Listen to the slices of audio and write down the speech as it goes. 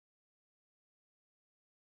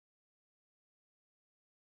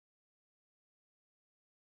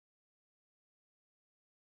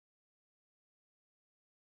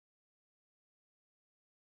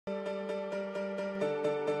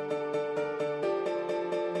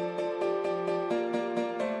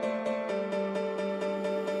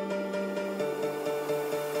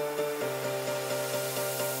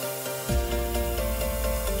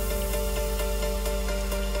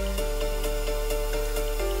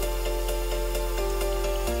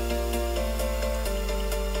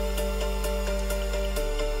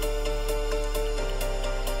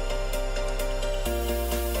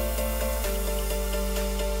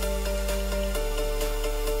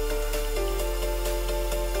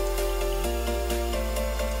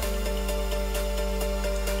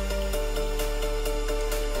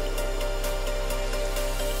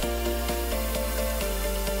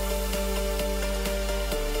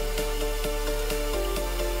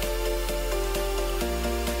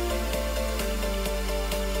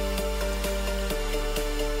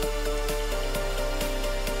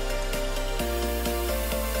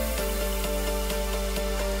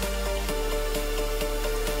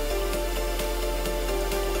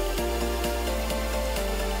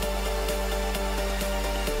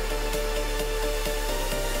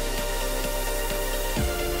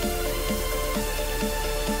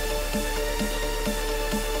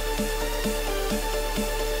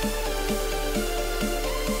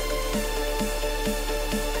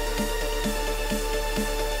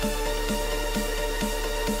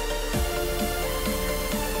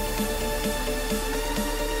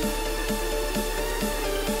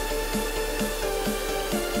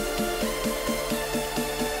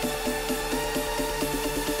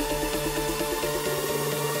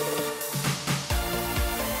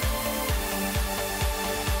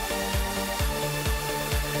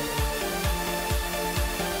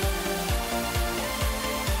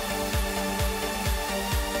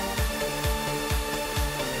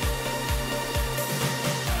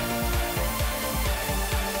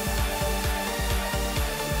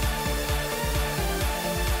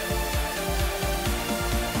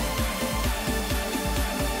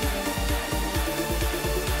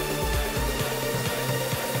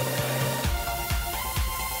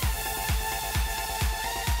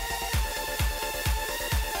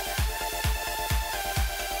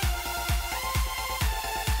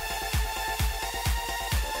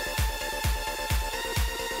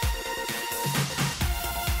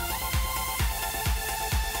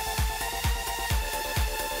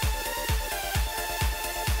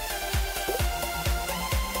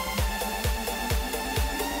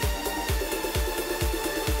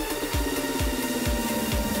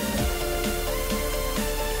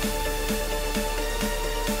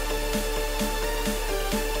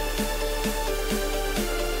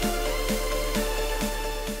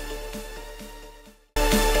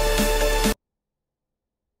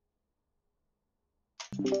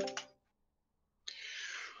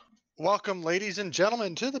Welcome, ladies and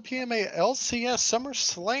gentlemen, to the PMA LCS Summer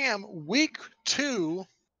Slam Week 2.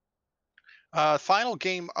 Final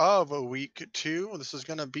game of Week 2. This is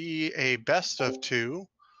going to be a best of 2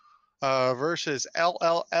 versus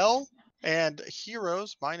LLL and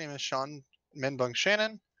HIROS. My name is Sean Menbung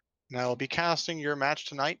Shannon, and I will be casting your match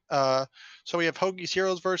tonight. So we have Hoagie's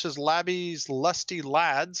HIROS versus Labby's Lusty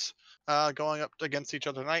Lads going up against each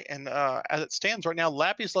other tonight. And as it stands right now,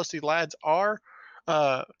 Labby's Lusty Lads are...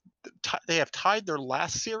 they have tied their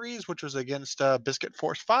last series, which was against Biscuit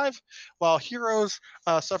Force 5, while HIROS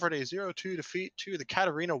suffered a 0-2 defeat to the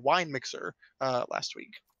Katarina Wine Mixer last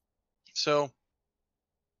week. So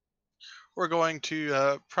we're going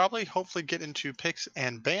to hopefully get into picks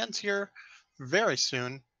and bans here very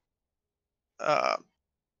soon.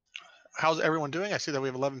 How's everyone doing? I see that we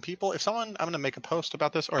have 11 people. I'm going to make a post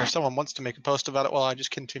about this, or if someone wants to make a post about it while I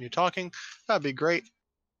just continue talking, that'd be great.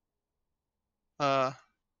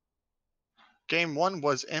 Game 1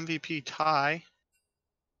 was MVP tie.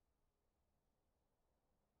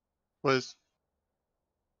 So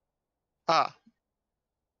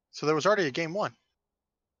there was already a game 1.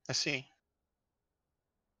 I see.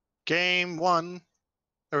 Game 1,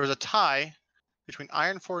 there was a tie between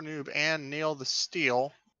Iron 4 Noob and Neil the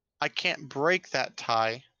Steel. I can't break that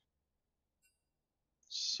tie.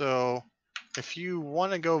 So if you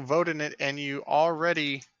want to go vote in it and you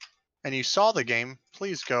saw the game,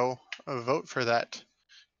 please go vote for that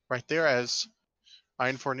right there, as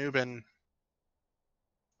Iron 4 Noob and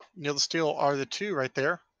Neil the Steel are the two right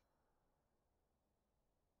there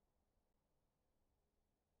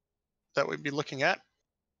that we'd be looking at.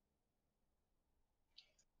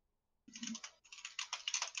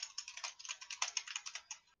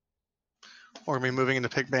 We're going to be moving into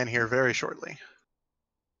pick ban here very shortly.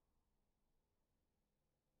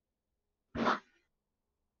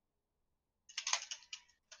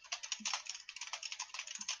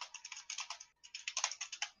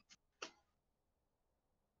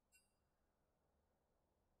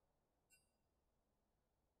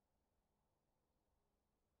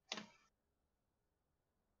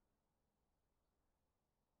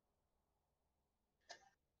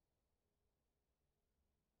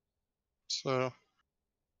 So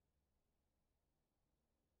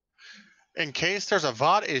in case there's a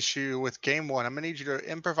VOD issue with game 1, I'm going to need you to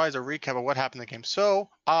improvise a recap of what happened in the game. So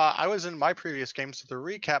I was in my previous game, so the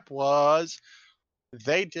recap was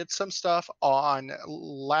they did some stuff on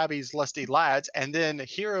Labby's Lusty Lads, and then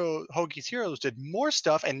Hoagie's HIROS did more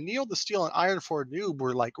stuff, and Neil the Steel and Iron 4 Noob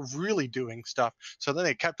were like really doing stuff. So then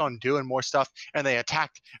they kept on doing more stuff, and they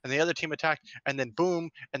attacked, and the other team attacked, and then boom,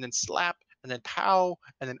 and then slap, and then pow,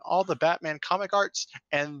 and then all the Batman comic arts,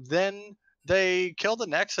 and then they killed the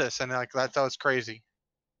Nexus, and like that was crazy.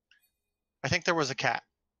 I think there was a cat.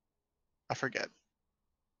 I forget.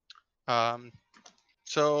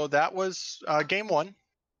 So that was game 1.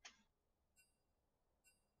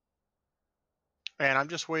 And I'm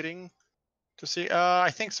just waiting to see. I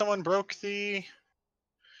think someone broke the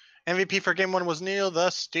MVP for game 1 was Neil the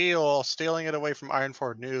Steel, stealing it away from Iron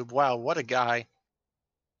 4 Noob. Wow, what a guy.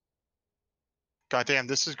 Goddamn,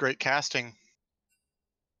 this is great casting.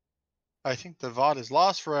 I think the VOD is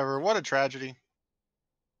lost forever. What a tragedy.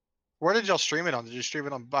 Where did y'all stream it on? Did you stream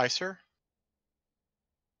it on Vicer?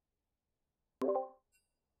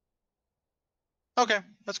 Okay,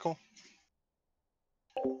 that's cool.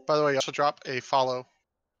 By the way, you also drop a follow.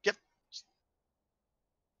 Yep.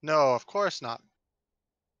 No, of course not.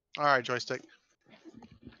 All right, joystick.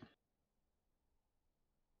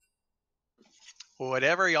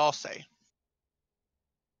 Whatever y'all say.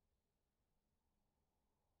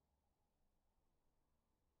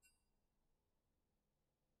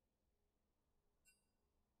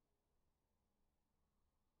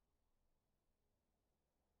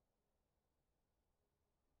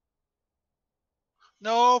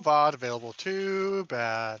 No VOD available. Too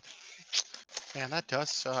bad. Man, that does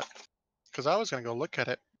suck. Because I was going to go look at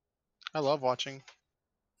it. I love watching.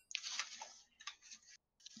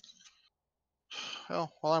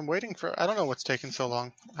 Well, while I'm waiting for... I don't know what's taking so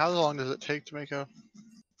long. How long does it take to make a...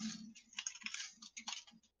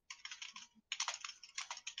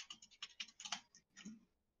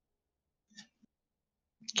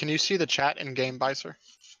 Can you see the chat in game, Bicer?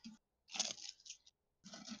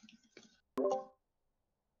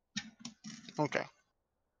 Okay.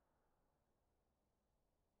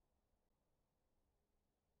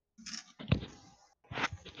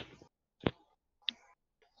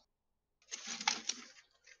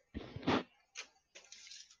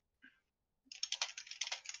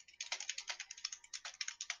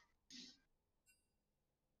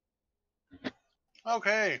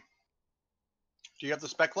 Okay. Do you have the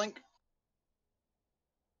spec link?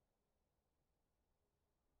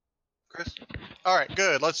 Chris? All right,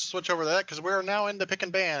 good. Let's switch over to that because we're now into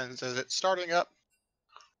picking bands as it's starting up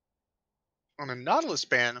on a Nautilus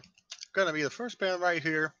band. Gonna be the first band right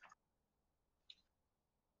here.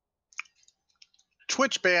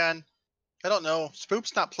 Twitch band. I don't know.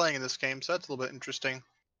 Spoop's not playing in this game, so that's a little bit interesting.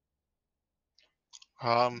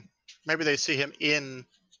 Maybe they see him in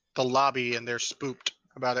the lobby and they're spooked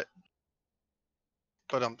about it.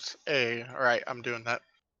 But all right, I'm doing that.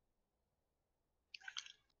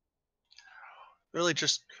 Really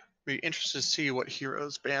just be interested to see what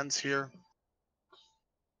HIROS bands here.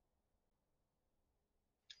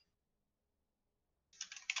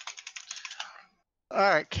 All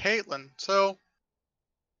right, Caitlin. So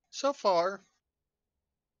far,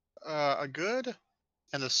 a good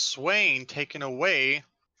and the Swain taken away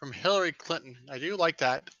from Hillary Clinton. I do like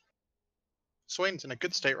that. Swain's in a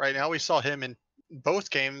good state right now. We saw him in both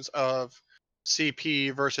games of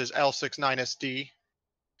CP versus L69SD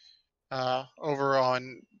over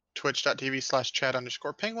on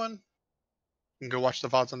twitch.tv/chat_penguin. You can go watch the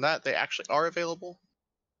VODs on that. They actually are available.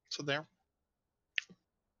 So there.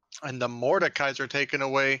 And the Mordekais are taken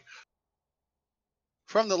away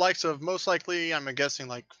from the likes of most likely, I'm guessing,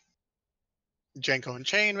 like Janko and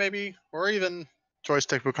Chain maybe, or even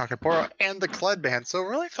Joystick Bukakepora and the Kled band. So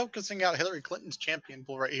really focusing out Hillary Clinton's champion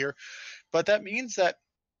pool right here. But that means that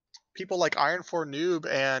people like Iron 4 Noob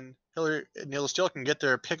and Neil Steele can get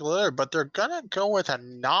their pick later, but they're gonna go with a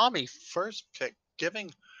Nami first pick,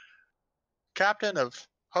 giving captain of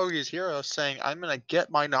Hoagie's Hero saying, I'm gonna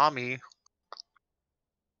get my Nami.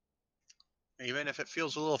 Even if it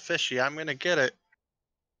feels a little fishy, I'm gonna get it.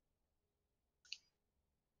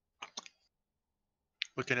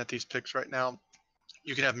 Looking at these picks right now.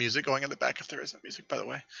 You can have music going in the back if there isn't music, by the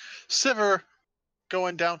way. Sivir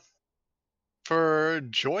going down for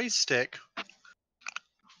Joystick,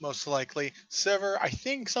 most likely. Sivir, I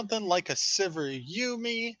think something like a Sivir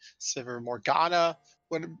Yumi, Sivir Morgana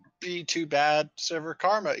wouldn't be too bad. Sivir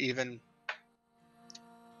Karma even.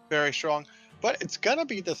 Very strong. But it's going to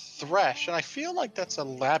be the Thresh, and I feel like that's a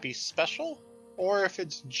Labby special, or if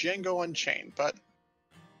it's Django Unchained, but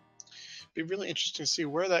be really interesting to see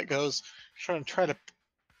where that goes. Try to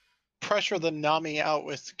pressure the Nami out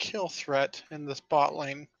with kill threat in this bot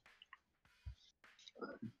lane.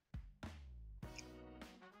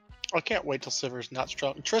 I can't wait till Sivir's not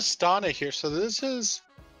strong. Tristana here, so this is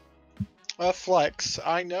a flex.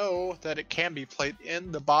 I know that it can be played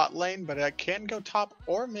in the bot lane, but it can go top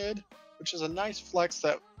or mid, which is a nice flex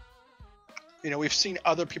that, you know, we've seen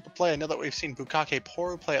other people play. I know that we've seen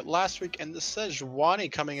Bukakepora play it last week, and the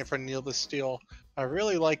Sejuani coming in for Neil the Steel. I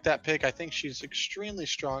really like that pick. I think she's extremely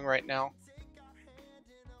strong right now.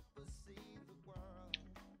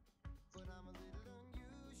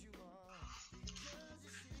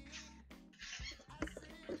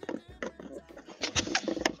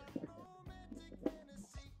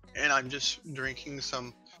 And I'm just drinking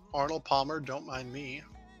some Arnold Palmer, don't mind me.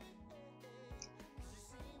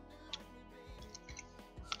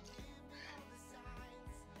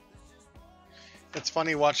 It's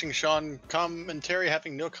funny watching Sean commentary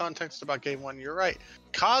having no context about game one. You're right.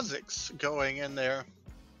 Kha'Zix going in there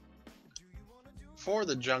for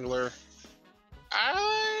the jungler.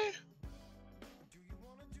 I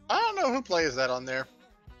don't know who plays that on there.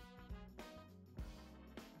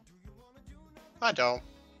 I don't.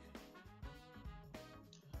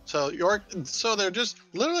 So they're just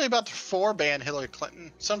literally about to 4-ban Hillary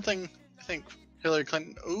Clinton. Something, I think Hillary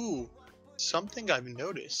Clinton, something I've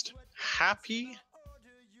noticed. Happy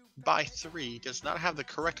by 3 does not have the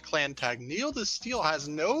correct clan tag. Neil the Steel has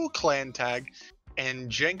no clan tag, and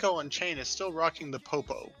Janko Unchained is still rocking the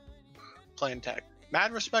Popo clan tag.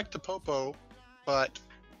 Mad respect to Popo, but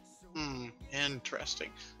interesting.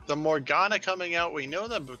 The Morgana coming out, we know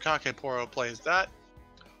that Bukakepora plays that.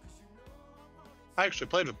 I actually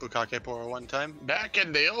played with Bukakepora one time, back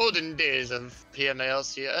in the olden days of PMA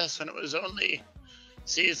LCS when it was only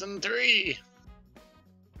Season 3.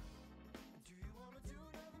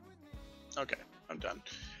 Okay, I'm done.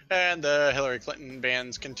 And the Hillary Clinton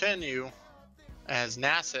bans continue as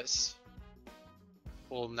Nasus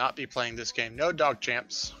will not be playing this game. No dog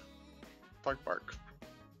champs. Bark bark.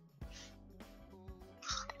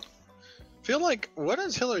 Feel like, what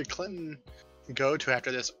does Hillary Clinton go to after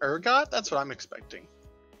this? Urgot? That's what I'm expecting.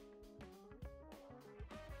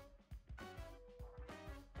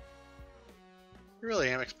 Really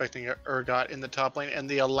am expecting Urgot in the top lane, and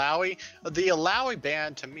the Alawi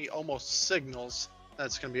ban to me almost signals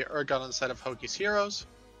that's going to be Urgot on the side of Hoagie's Heroes.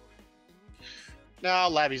 Now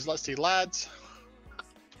Labby's Lusty Lads.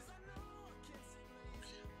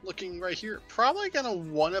 Looking right here, probably going to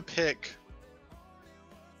want to pick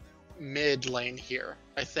mid lane here,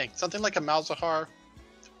 I think. Something like a Malzahar.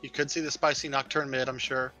 You could see the spicy Nocturne mid, I'm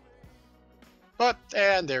sure. But,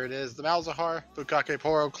 and there it is, the Malzahar, Bukake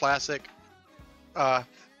Poro Classic.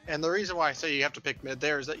 And the reason why I say you have to pick mid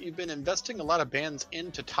there is that you've been investing a lot of bans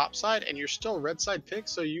into top side, and you're still red side pick,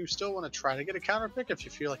 so you still want to try to get a counter pick if you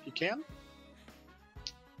feel like you can.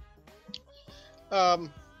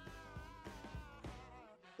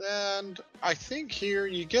 And I think here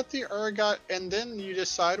you get the Urgot, and then you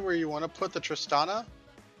decide where you want to put the Tristana.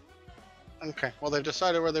 Okay, well they've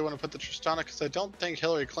decided where they want to put the Tristana, because I don't think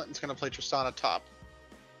Hillary Clinton's going to play Tristana top.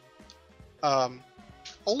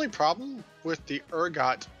 Only problem with the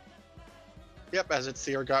Urgot, yep, as it's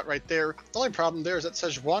the Urgot right there, the only problem there is that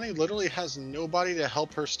Sejuani literally has nobody to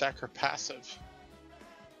help her stack her passive.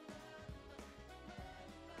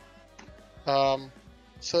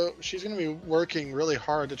 So she's going to be working really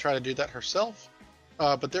hard to try to do that herself,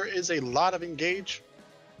 but there is a lot of engage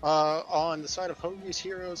on the side of Hoagie's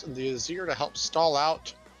Heroes and the Azir to help stall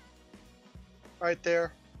out right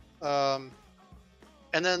there. And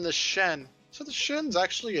then the Shen. So the Shen's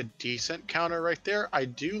actually a decent counter right there. I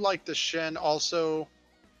do like the Shen also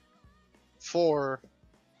for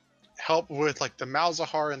help with like the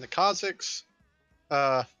Malzahar and the Kha'Zix.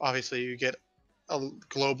 Obviously you get a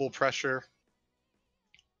global pressure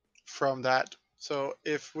from that. So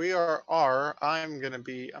if we are R, I'm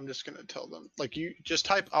just gonna tell them, like, you just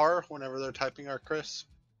type R whenever they're typing R, Chris,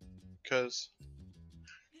 because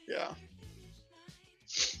yeah.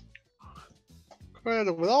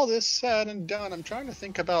 But with all this said and done, I'm trying to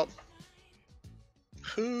think about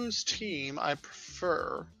whose team I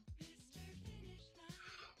prefer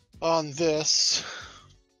on this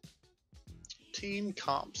team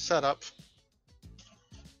comp setup.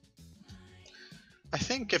 I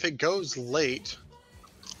think if it goes late,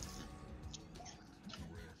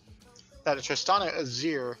 that a Tristana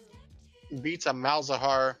Azir beats a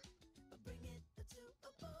Malzahar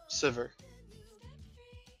Sivir.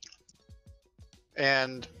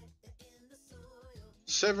 And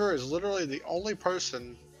Sivir is literally the only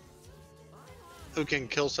person who can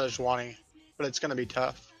kill Sejuani, but it's going to be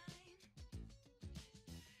tough.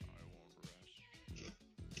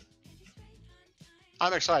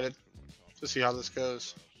 I'm excited to see how this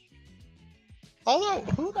goes. Although,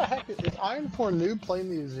 who the heck is Iron 4 Noob playing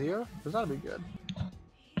the Azir? Because that'd be good.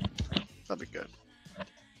 That'd be good.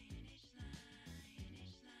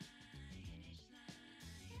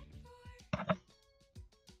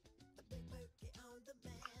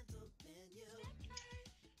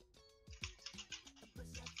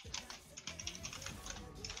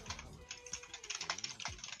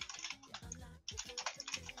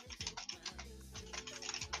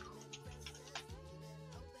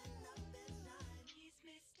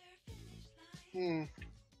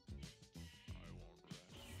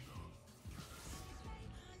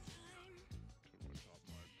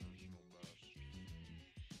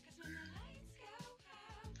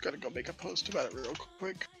 Gotta go make a post about it real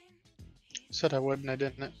quick. Said I would and I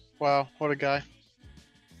didn't. Wow, what a guy.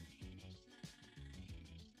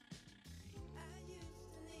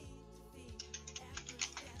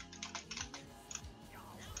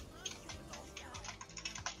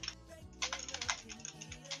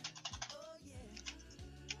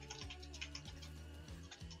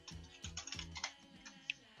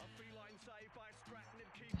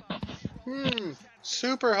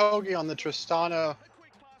 Super Hoagie on the Tristana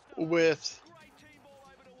with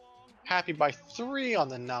Happy by 3 on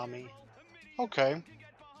the Nami. Okay.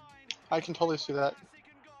 I can totally see that.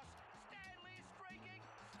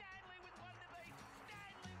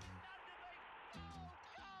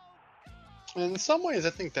 In some ways, I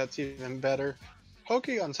think that's even better.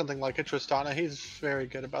 Hoagie on something like a Tristana, he's very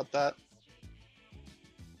good about that.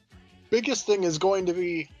 Biggest thing is going to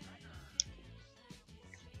be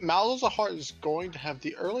Malzahar is going to have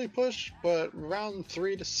the early push, but round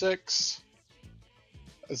 3 to 6,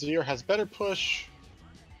 Azir has better push,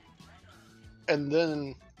 and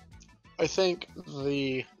then I think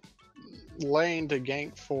the lane to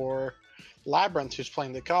gank for Labyrinth, who's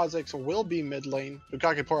playing the Kha'Zix, will be mid lane.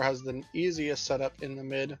 Bukake Poro has the easiest setup in the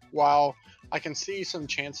mid, while I can see some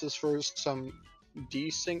chances for some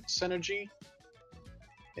desync synergy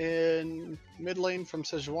in mid lane from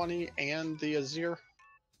Sejuani and the Azir.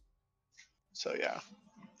 So yeah,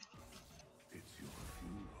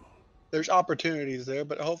 there's opportunities there,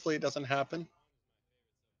 but hopefully it doesn't happen.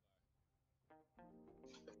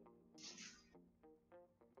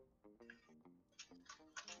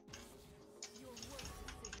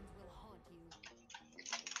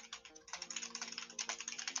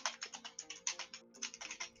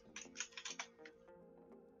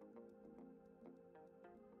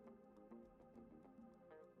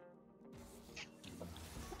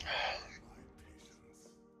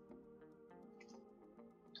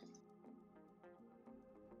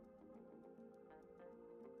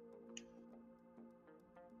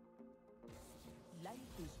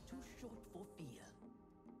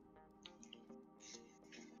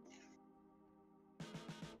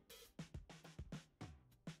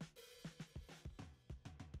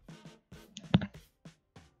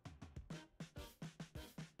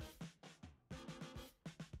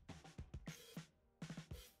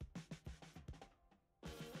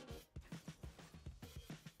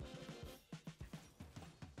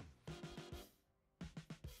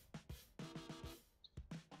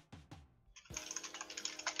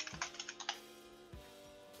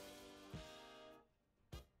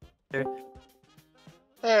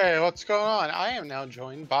 Hey, what's going on? I am now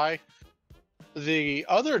joined by the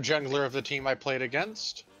other jungler of the team I played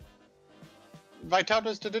against,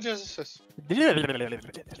 Vitalis Didigenesis.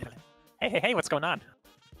 Hey, what's going on?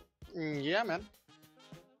 Yeah, man.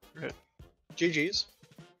 Good. GG's.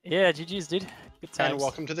 Yeah, GG's, dude. Good times. And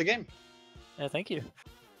welcome to the game. Yeah, thank you.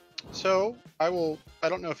 So, I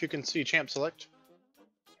don't know if you can see Champ Select.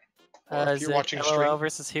 Or if Is you're it watching LLL stream.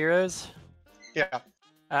 versus HIROS? Yeah.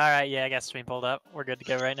 Alright, yeah, I got stream pulled up. We're good to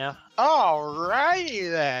go right now. Alrighty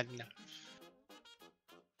then.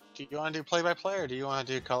 Do you want to do play-by-play or do you want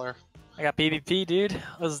to do color? I got PvP, dude.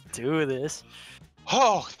 Let's do this.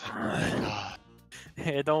 Oh, my God.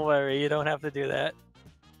 Hey, don't worry, you don't have to do that.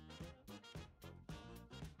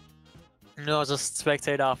 No, I'll just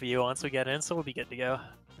spectate off of you once we get in, so we'll be good to go.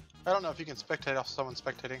 I don't know if you can spectate off someone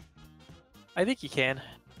spectating. I think you can.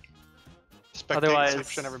 Spectate Otherwise-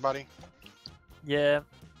 Inception, everybody. Yeah,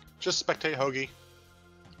 Just spectate Hoagie.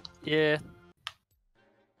 yeah.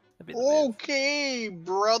 That'd be the move. Okay,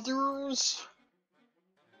 brothers.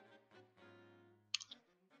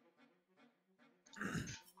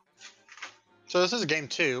 So this is game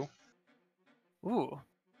 2. Ooh.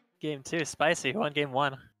 Game 2, spicy. Who won game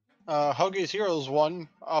 1? Hoagie's Heroes won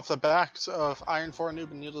off the backs of Iron 4,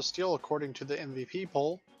 Noob, and Needless Steel, according to the MVP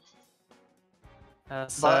poll.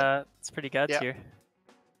 It's But- pretty good yeah. here.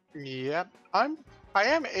 Yep. I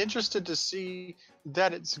am interested to see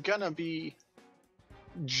that it's gonna be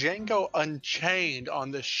Django Unchained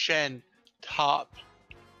on the Shen top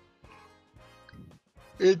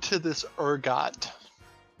into this Urgot.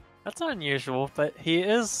 That's not unusual, but he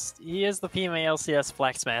is the PMA LCS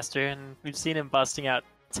Flex Master, and we've seen him busting out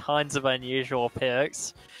tons of unusual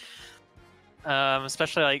picks.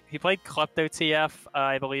 Especially like he played Klepto TF,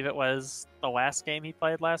 I believe it was the last game he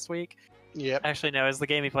played last week. Yep. Actually, no, it was the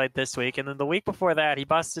game he played this week, and then the week before that he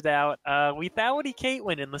busted out Lethality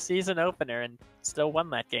Caitlyn in the season opener and still won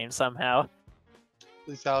that game somehow.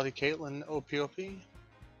 Lethality Caitlyn OPOP.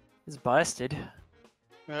 He's busted.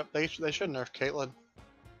 Yep, they should nerf Caitlyn.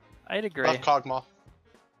 I'd agree. Buff Kog'Maw.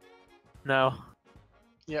 No.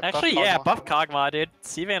 Yep, Actually, buff yeah, Kog'Maw. buff Kog'Maw, dude.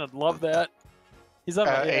 C-Man would love that. He's up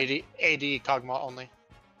right here. AD Kog'Maw only.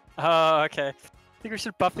 Oh, okay. I think we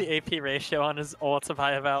should buff the AP ratio on his ults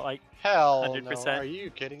by about like Hell no, 100%. are you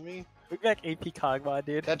kidding me? we got AP Kog'Maw,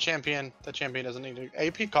 dude. That champion doesn't need to.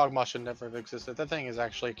 AP Kog'Maw should never have existed. That thing is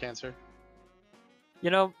actually cancer. You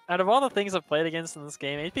know, out of all the things I've played against in this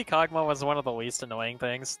game, AP Kog'Maw was one of the least annoying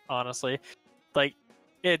things, honestly. Like,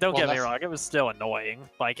 yeah, don't Well, get me that's- wrong, it was still annoying.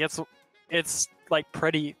 Like, it's like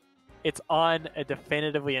pretty. It's on a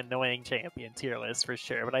definitively annoying champion tier list for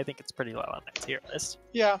sure, but I think it's pretty low on that tier list.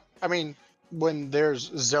 Yeah, I mean, when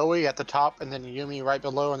there's Zoe at the top and then Yumi right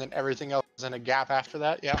below and then everything else is in a gap after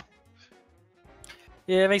that, yeah.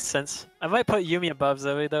 Yeah, it makes sense. I might put Yumi above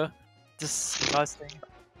Zoe though. Just busting.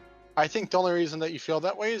 I think the only reason that you feel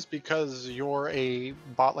that way is because you're a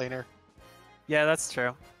bot laner. Yeah, that's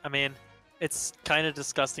true. I mean, it's kind of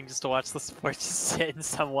disgusting just to watch the sport just sit in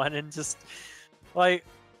someone and just like.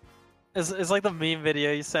 It's like the meme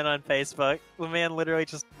video you sent on Facebook. The man literally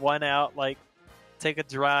just won out, like, take a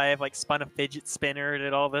drive, like, spun a fidget spinner,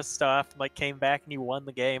 did all this stuff, like, came back and he won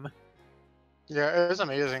the game. Yeah, it was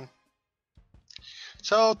amazing.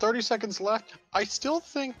 So 30 seconds left. I still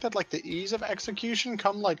think that like the ease of execution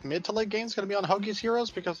come like mid to late game is gonna be on Hoagie's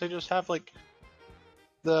Heroes because they just have like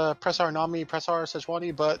the press R Nami, press R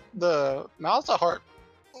Sejuani, but the Malzahar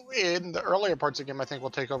in the earlier parts of the game I think will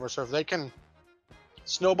take over. So if they can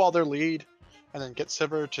snowball their lead and then get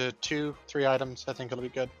Sivir to 2-3 items, I think it'll be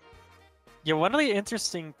good. Yeah, one of the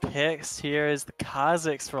interesting picks here is the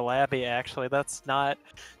Kha'Zix for Labby, actually. That's not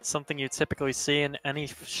something you typically see in any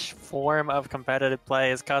form of competitive play.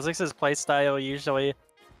 As Kha'Zix's playstyle usually,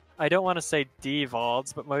 I don't want to say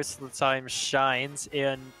devolves, but most of the time shines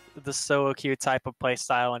in the solo queue type of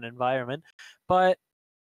playstyle and environment.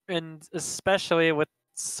 And especially with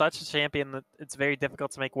such a champion that it's very difficult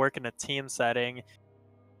to make work in a team setting.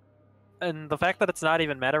 And the fact that it's not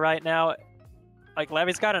even meta right now, like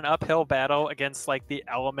Labby's got an uphill battle against like the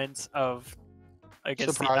elements of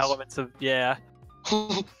yeah.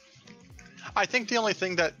 I think the only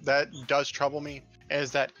thing that does trouble me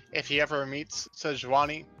is that if he ever meets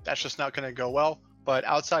Sejuani, that's just not going to go well. But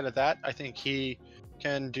outside of that, I think he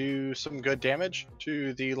can do some good damage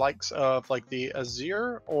to the likes of like the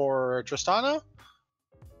Azir or Tristana.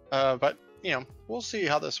 But you know, we'll see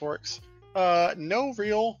how this works. No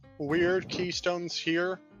real weird keystones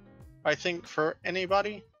here, I think, for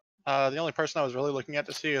anybody. The only person I was really looking at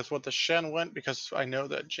to see is what the Shen went, because I know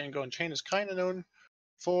that Django Unchained is kind of known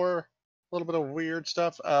for little bit of weird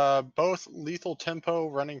stuff. Both lethal tempo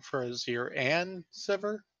running for Azir and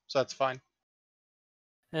Sivir, so that's fine.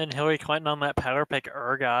 And Hillary Clinton on that power pick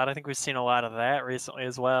Urgot. I think we've seen a lot of that recently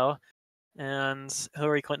as well. And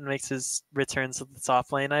Hillary Clinton makes his returns to the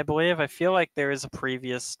top lane, I believe. I feel like there is a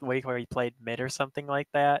previous week where he played mid or something like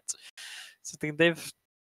that. So I think they've...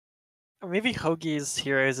 Or maybe Hoagie's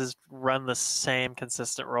Heroes has run the same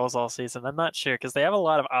consistent roles all season. I'm not sure, because they have a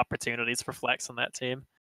lot of opportunities for flex on that team.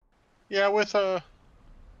 Yeah, with I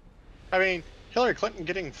mean, Hillary Clinton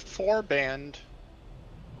getting 4 banned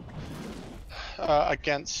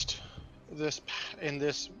against this in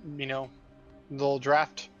this, you know, little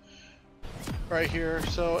draft right here,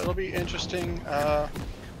 so it'll be interesting.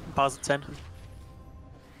 Pause at 10.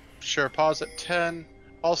 Sure, pause at 10.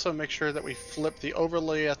 Also, make sure that we flip the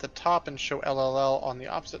overlay at the top and show LLL on the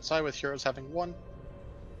opposite side with heroes having 1.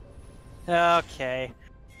 Okay.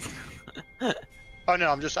 Oh no,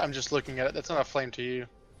 I'm just looking at it. That's not a flame to you,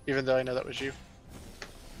 even though I know that was you.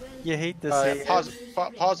 You hate to see it.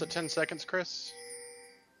 Pause at 10 seconds, Chris.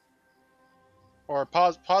 Or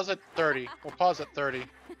pause at 30. We'll pause at 30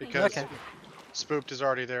 because Spooked is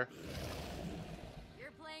already there.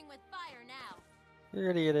 You're playing with fire now.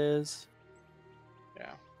 30 it is.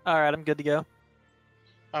 Yeah. Alright, I'm good to go.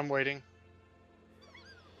 I'm waiting.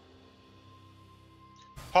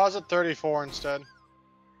 Pause at 34 instead.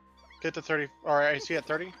 Get to 30. Alright, I see at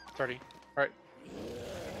 30? 30. Alright.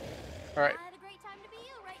 Alright. I had a great time to be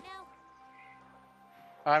you right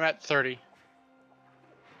now. I'm at 30.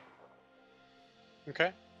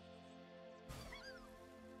 Okay.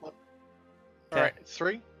 Alright,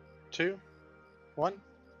 3, 2, 1,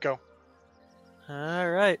 go.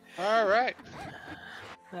 Alright. Alright.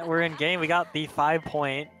 We're in game. We got the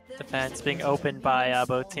 5-point defense being opened by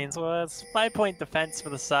both teams. Well, it's 5-point defense for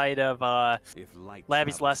the side of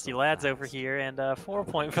Labby's Lusty Lads over here, and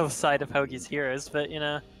 4-point for the side of Hoagie's Heroes. But, you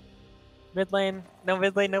know, mid lane,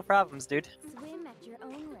 no problems, dude. Swim at your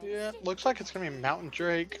own risk. Yeah, looks like it's gonna be Mountain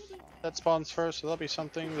Drake that spawns first, so that'll be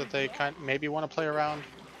something that they maybe want to play around.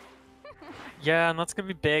 Yeah, and that's going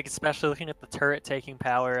to be big, especially looking at the turret taking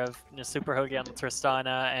power of Super Hoagie on the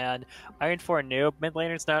Tristana and Iron 4 Noob. Mid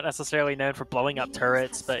laner's not necessarily known for blowing up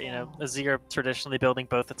turrets, but, you know, Azir traditionally building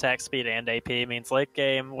both attack speed and AP means late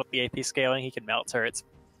game with the AP scaling, he can melt turrets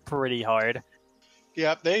pretty hard.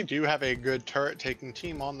 Yeah, they do have a good turret taking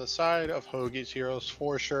team on the side of Hoagie's Heroes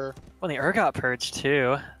for sure. Well, the Urgot Purge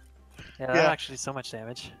too. Yeah, that Yeah. actually so much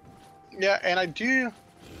damage. Yeah, and I do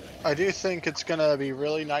think it's gonna be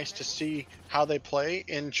really nice to see how they play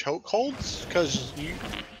in chokeholds, because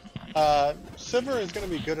Sivir is gonna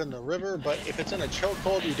be good in the river, but if it's in a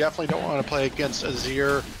chokehold, you definitely don't want to play against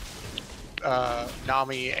Azir,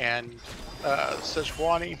 Nami, and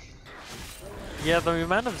Sejuani. Yeah, the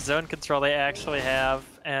amount of zone control they actually have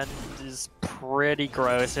and is pretty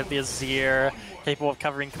gross. If the Azir capable of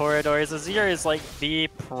covering corridors, Azir is like the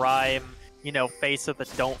prime, you know, face of the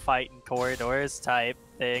don't fight in corridors type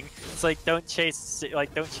thing. It's like don't chase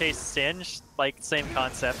Singe, like same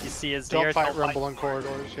concept. You see Azir Don't fight Rumble in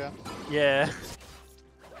corridors, yeah. Yeah.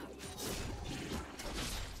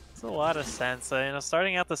 Makes a lot of sense. You know,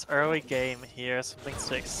 starting out this early game here, some things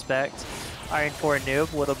to expect. Iron 4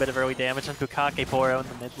 Noob, a little bit of early damage on Bukake Boro in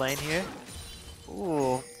the mid lane here.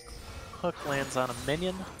 Ooh. Hook lands on a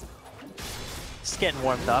minion. Just getting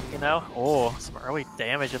warmed up, you know? Oh, some early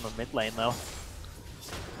damage in the mid lane though.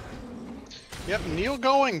 Yep, Neil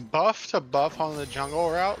going buff to buff on the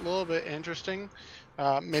jungle route, a little bit interesting.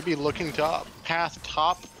 Maybe looking to path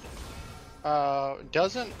top.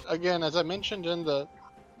 Doesn't, again, as I mentioned in the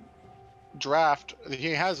draft,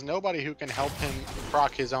 he has nobody who can help him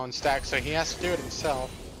proc his own stack, so he has to do it himself.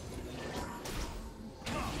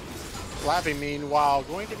 Lappy, meanwhile,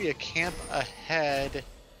 going to be a camp ahead,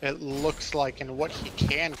 it looks like, in what he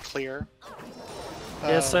can clear.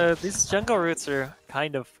 Yeah, so these jungle routes are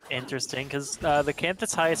kind of interesting because the camp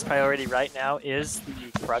that's highest priority right now is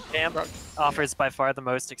the Krug camp. Offers by far the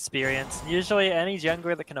most experience. Usually any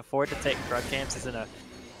jungler that can afford to take Krug camps is in a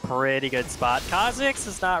pretty good spot. Kha'Zix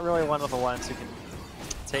is not really one of the ones who can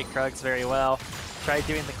take Krugs very well. Try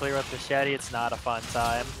doing the clear with Machete, it's not a fun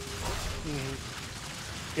time.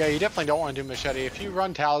 Yeah, you definitely don't want to do Machete. If you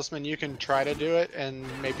run Talisman, you can try to do it and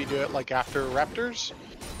maybe do it like after Raptors.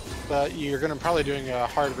 But you're going to probably doing a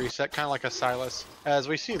hard reset, kind of like a Silas. As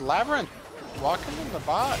we see Labyrinth walking in the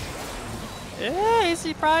bot. Yeah,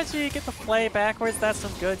 easy prize, you get the play backwards, that's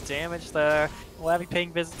some good damage there. Labby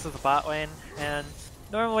paying visits to the bot lane, and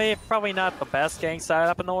normally probably not the best gang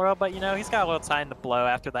setup in the world, but you know, he's got a little time to blow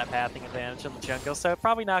after that pathing advantage in the jungle, so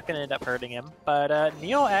probably not going to end up hurting him. But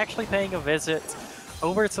Neil actually paying a visit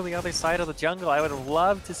over to the other side of the jungle. I would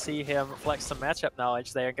love to see him flex some matchup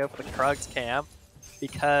knowledge there and go for the Krugs camp.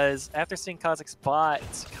 Because after seeing Kha'Zix's bot,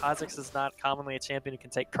 Kha'Zix is not commonly a champion who can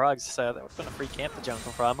take Krugs, so that would have been a free camp the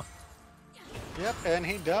jungle from. Yep, and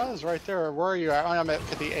he does right there. Where are you at? I'm at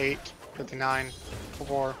 58, 59,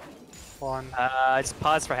 4, 1. Just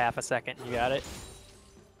pause for half a second. You got it?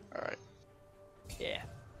 Alright. Yeah.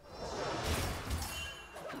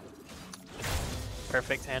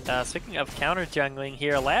 Perfect. And speaking of counter jungling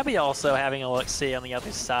here, Labby also having a look-see on the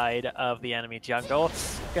other side of the enemy jungle.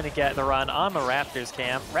 Gonna get the run on the Raptors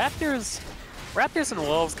camp. Raptors and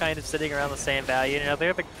Wolves kind of sitting around the same value. You know,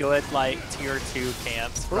 they're the good, like, tier 2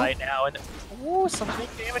 camps right now. And ooh, some big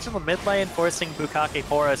damage in the mid lane, forcing Bukake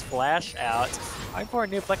Pora's flash out. I'm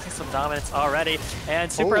new flexing some dominance already.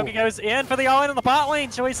 And Super Rookie goes in for the all-in in the bot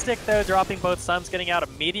lane. Joystick, though, dropping both sums, getting out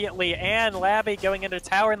immediately. And Labby going into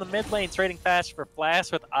tower in the mid lane, trading fast for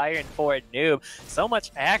flash with Iron for Noob. So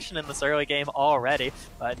much action in this early game already.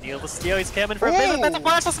 But Neil the Steel, he's coming for a visit. That's a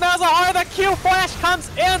flash, smells the Q flash comes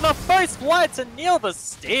in, the first blood to Neil the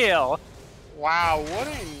Steel. Wow, what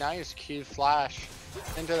a nice Q flash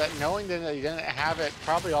into that, knowing that he didn't have it.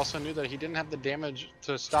 Probably also knew that he didn't have the damage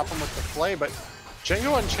to stop him with the play, but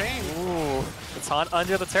Django Unchained. Ooh, it's on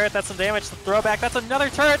under the turret. That's some damage. The throwback. That's another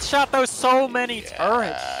turret shot, though. So many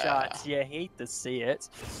turret shots. You hate to see it.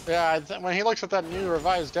 Yeah, when he looks at that new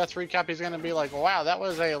revised death recap, he's going to be like, wow, that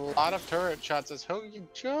was a lot of turret shots. As Hoagie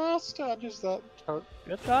just dodges that turret.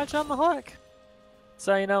 Good dodge on the hook.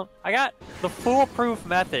 So, you know, I got the foolproof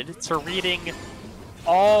method to reading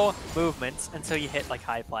all movements until you hit like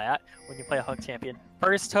high plat when you play a hook champion.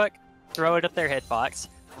 First hook, throw it at their hitbox.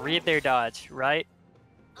 Read their dodge, right?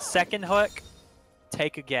 Second hook,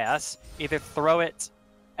 take a guess. Either throw it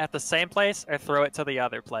at the same place or throw it to the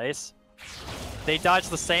other place. They dodge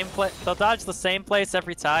the same they'll dodge the same place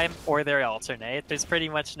every time, or they alternate. There's pretty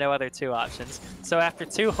much no other two options. So after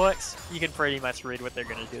 2 hooks, you can pretty much read what they're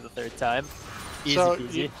going to do the third time. Easy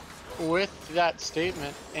peasy. With that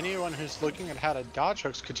statement, anyone who's looking at how to dodge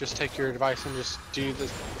hooks could just take your advice and just do the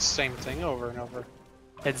same thing over and over.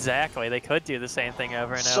 Exactly, they could do the same thing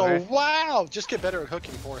over and over. So wow, just get better at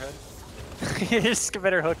hooking, forehead. Just get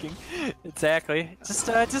better hooking. Exactly.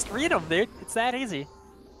 Just read them, dude. It's that easy.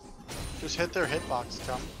 Just hit their hitbox,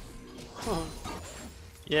 Tom.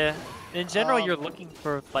 Yeah. In general, you're looking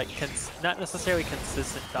for like not necessarily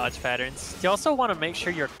consistent dodge patterns. You also want to make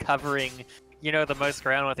sure you're covering, you know, the most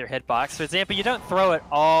ground with your hitbox. For example, you don't throw it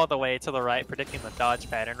all the way to the right, predicting the dodge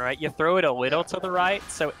pattern, right? You throw it a little to the right,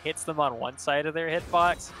 so it hits them on one side of their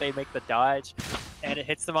hitbox if they make the dodge, and it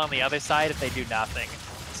hits them on the other side if they do nothing.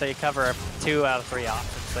 So you cover 2 out of 3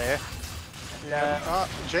 options there. Yeah,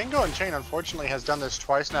 Django Unchained unfortunately has done this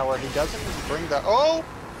twice now where he doesn't bring the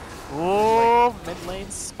Ooh, mid lane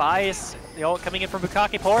Spice. The ult coming in from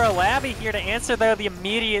Bukake Pora. Labby here to answer, though. The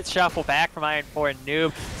immediate shuffle back from Iron 4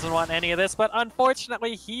 Noob. Doesn't want any of this, but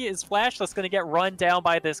unfortunately, he is flashless. Going to get run down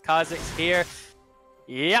by this Kha'Zix here.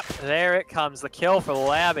 Yep, there it comes. The kill for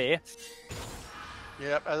Labby.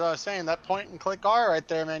 Yep, as I was saying, that point and click R right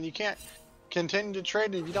there, man. You can't continue to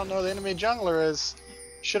trade if you don't know who the enemy jungler is.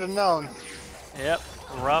 Should have known. Yep,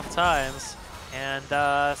 rough times. And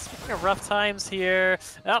speaking of rough times here,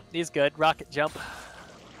 oh, he's good. Rocket jump.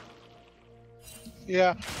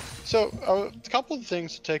 Yeah, so a couple of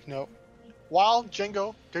things to take note. While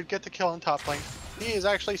Django did get the kill in top lane, he is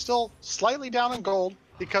actually still slightly down in gold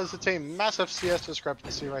because it's a massive CS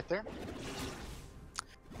discrepancy right there.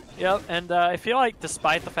 Yep, and I feel like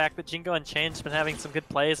despite the fact that Django Unchained's been having some good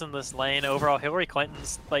plays in this lane, overall Hillary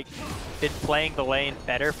Clinton's like been playing the lane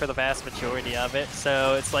better for the vast majority of it.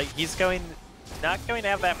 So it's like he's not going to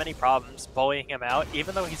have that many problems bullying him out,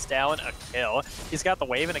 even though he's down a kill. He's got the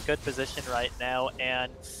wave in a good position right now,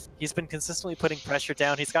 and he's been consistently putting pressure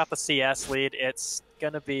down. He's got the CS lead. It's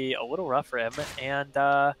going to be a little rough for him, and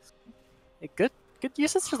good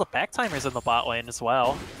usage of the backtimers in the bot lane as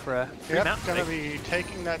well for a free mountain. Going to be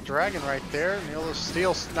taking that dragon right there. Neil the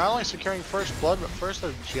Steel not only securing first blood, but first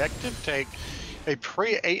objective take. A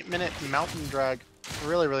pre-8-minute mountain drag.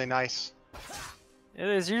 Really, really nice.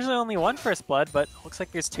 There's usually only 1 first blood, but looks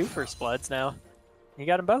like there's 2 first bloods now. You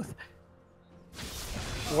got them both.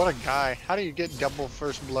 What a guy. How do you get double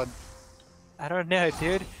first blood? I don't know,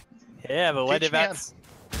 dude. Yeah, but what about...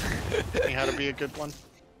 Teach me how to be a good one.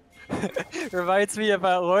 Reminds me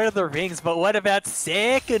about Lord of the Rings, but what about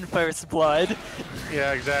second first blood?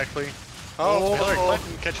 Yeah, exactly. Oh, Hillary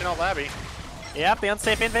Clinton catching out Labby. Yep, the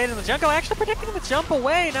unsafe invade in the jungle, actually predicting the jump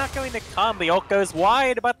away, not going to come. The ult goes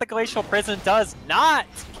wide, but the Glacial Prison does not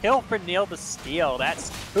kill for Neil the Steel.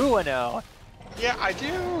 That's 2-0. Yeah, I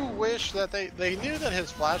do wish that they knew that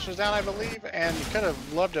his flash was down, I believe, and you could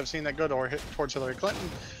have loved to have seen that go towards Hillary Clinton,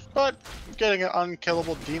 but getting an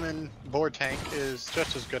unkillable demon board tank is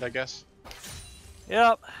just as good, I guess.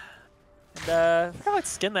 Yep. And I forgot what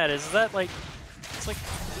skin that is. Is that like... It's like...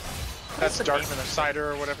 That's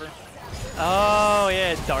Darksider or whatever. Oh,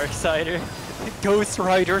 yeah, Darksider. Ghost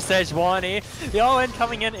Rider Sejuani. The all-in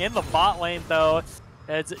coming in the bot lane, though.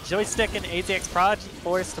 As Joystick and AZX Prodigy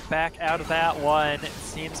forced to back out of that one. It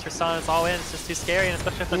seems Tristana's all-in is just too scary, and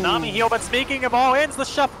especially with the Nami heal. But speaking of all-ins, the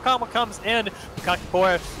shuffle combo comes in.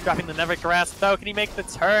 Bukaki dropping the Never Grasp, though. Can he make the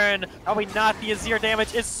turn? Probably not. The Azir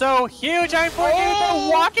damage is so huge. I'm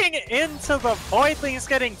walking into the void. He's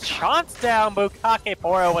getting chomped down. Bukaki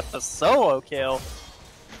Poro with the solo kill.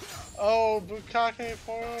 Oh, Bukake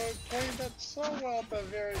Poro played that so well at the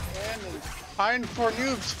very end. And Iron for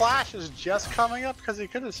Noob's flash is just coming up because he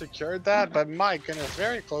could have secured that, but my goodness,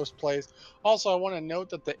 very close plays. Also, I want to note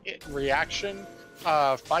that the reaction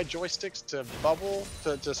by joysticks to bubble,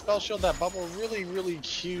 to spell shield that bubble, really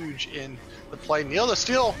huge in the play. Neil the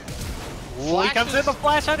steal. He comes in the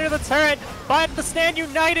flash under the turret, but the Stand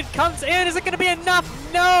United comes in. Is it going to be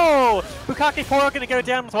enough? No! Bukake Poro going to go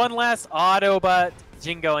down with one last auto, but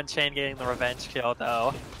Jingo and Chain getting the revenge kill,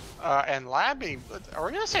 though. And Labby, are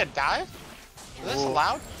we going to say a dive? Is this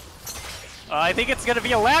allowed? I think it's going to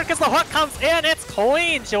be allowed because the hook comes in. It's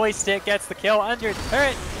clean. Joystick gets the kill under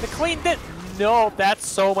turret. The clean did. No, that's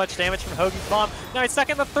so much damage from Hoagie's bomb. Now he's stuck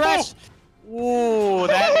in the thresh. Ooh,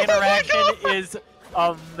 that interaction is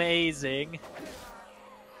amazing.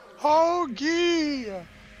 Hoagie!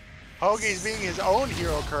 Hoagie's being his own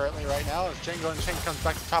hero currently right now as Jingo and Chain comes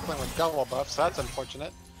back to top lane with double buff, so that's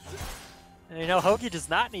unfortunate. And you know, Hoagie does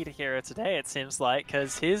not need a hero today, it seems like,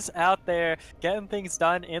 because he's out there getting things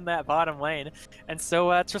done in that bottom lane. And so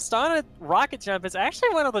Tristana Rocket Jump is actually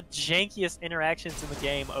one of the jankiest interactions in the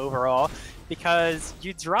game overall, because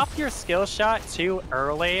you drop your skill shot too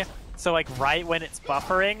early, so like right when it's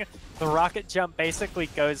buffering, the rocket jump basically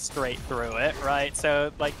goes straight through it, right?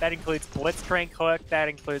 So like that includes Blitzcrank hook, that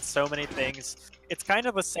includes so many things. It's kind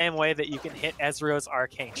of the same way that you can hit Ezreal's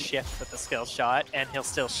arcane shift with the skill shot and he'll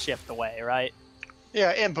still shift away, right?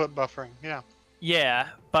 Yeah, input buffering, yeah. Yeah,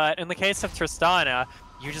 but in the case of Tristana,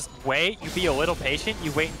 you just wait, you be a little patient,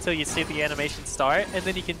 you wait until you see the animation start, and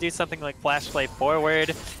then you can do something like flash play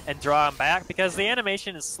forward and draw him back, because the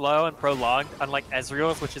animation is slow and prolonged, unlike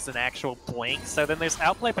Ezreal's, which is an actual blink, so then there's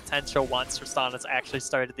outplay potential once Tristana's actually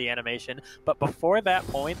started the animation, but before that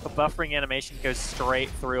point, the buffering animation goes straight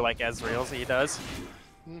through like Ezreal's he does.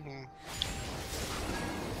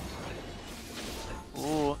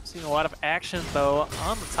 Ooh, seeing a lot of action though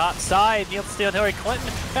on the top side. Neil Steele and Hillary Clinton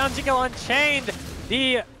found Jingo Unchained.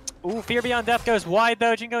 The Fear Beyond Death goes wide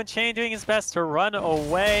though. Jingo Unchained doing his best to run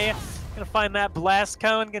away. Gonna find that blast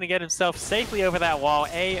cone, gonna get himself safely over that wall.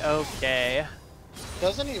 A-okay.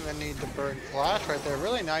 Doesn't even need to burn flash right there.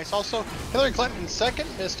 Really nice. Also, Hillary Clinton's second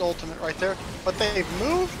missed ultimate right there, but they've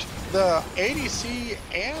moved the ADC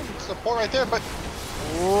and support right there, but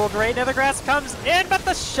ooh, great Nethergrass comes in, but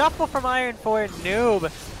the shuffle from Iron for Noob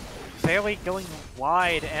barely going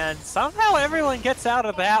wide, and somehow everyone gets out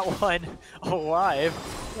of that one alive.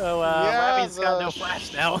 So Labby's got no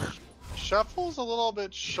flash now. Shuffle's a little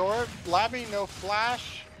bit short. Labby no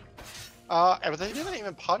flash. But they didn't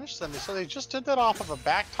even punish them, so they just did that off of a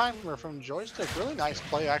back timer from Joystick. Really nice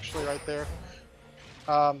play actually right there.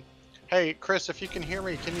 Hey, Chris, if you can hear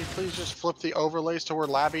me, can you please just flip the overlays to where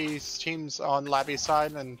Labby's team's on Labby's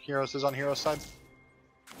side and Heroes is on Heroes' side?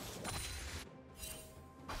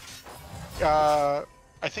 I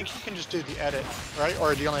think you can just do the edit, right?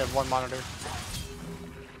 Or do you only have one monitor?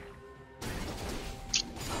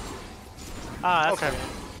 Ah, that's okay.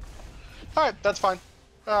 good. Alright, that's fine.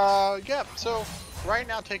 Yeah, so right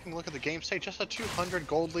now taking a look at the game state, just a 200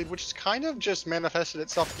 gold lead, which is kind of just manifested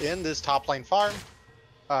itself in this top lane farm.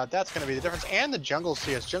 That's going to be the difference. And the jungle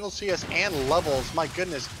CS and levels, my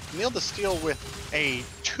goodness. Neil the Steal with a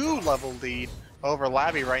 2-level lead over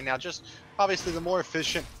Labby right now. Just obviously the more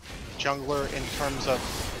efficient jungler in terms of...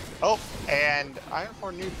 Oh, and Iron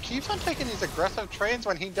for Noob keeps on taking these aggressive trades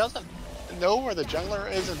when he doesn't know where the jungler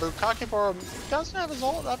is, and Bukaki Poro doesn't have his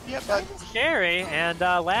ult up yet, but... Scary, and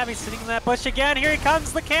Labby sitting in that bush again. Here he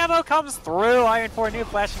comes, the camo comes through. Iron for Noob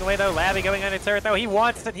flashing away though. Labby going on a turret though. He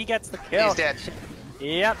wants it, he gets the kill. He's dead.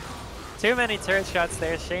 Yep. Too many turret shots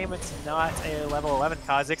there. Shame it's not a level 11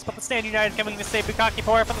 Kha'Zix, but the Stand United coming to save Bukaki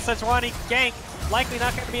Poro from the Sejuani gank. Likely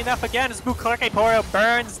not going to be enough again as Bukaki Poro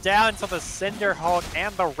burns down to the Cinder Hulk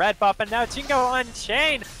and the red buff, and now Jingo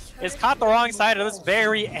Unchained is caught the wrong side of this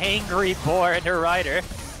very angry board rider.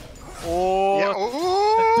 Oh, yeah.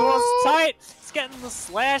 the duel's tight. He's He's getting the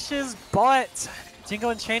slashes, but Jingo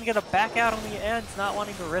and Chain gonna back out on the end, not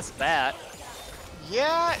wanting to risk that.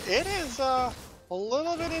 Yeah, it is a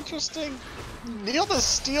little bit interesting. Neil the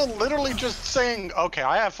Steel literally just saying, okay,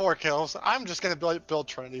 I have 4 kills. I'm just going to build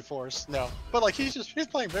Trinity Force. No. But like he's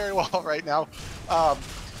playing very well right now.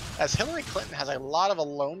 As Hillary Clinton has a lot of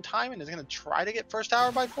alone time and is going to try to get first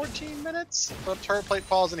tower by 14 minutes. But turret plate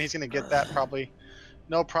falls and he's going to get that probably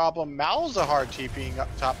no problem. Malzahar TPing up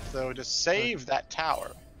top though to save that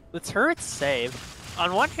tower. The turret's saved.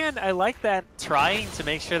 On one hand, I like that trying to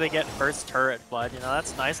make sure they get first turret blood. You know,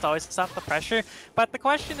 that's nice to always stop the pressure. But the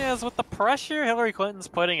question is, with the pressure Hillary Clinton's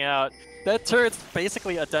putting out, that turret's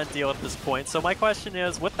basically a done deal at this point. So my question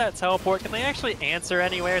is, with that teleport, can they actually answer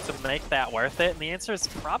anywhere to make that worth it? And the answer is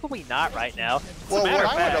probably not right now. It's well, a matter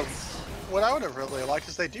of fact. What I would have really liked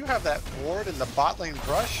is they do have that ward in the bot lane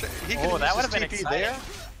brush. He could that would use have his been TP exciting. there.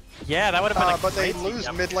 Yeah, that would have been but they great lose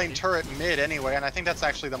team. mid lane turret mid anyway, and I think that's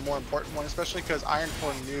actually the more important one, especially because Iron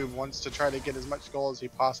 4 Noob wants to try to get as much gold as he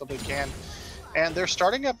possibly can. And they're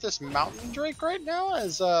starting up this Mountain Drake right now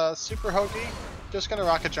as Super Hoagie just gonna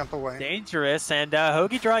rocket jump away. Dangerous, and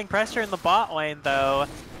Hoagie drawing pressure in the bot lane though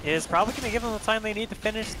is probably going to give them the time they need to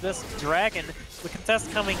finish this dragon. The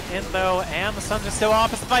contest coming in though, and the Suns are still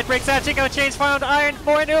off as the fight breaks out. Jingo Change found Iron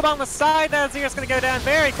 4 Noob on the side. That Zero's going to go down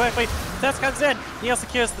very quickly. Contest comes in. Neil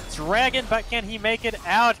secures the dragon, but can he make it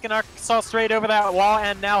out? Can Arkansas straight over that wall,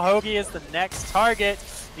 and now Hoagie is the next target.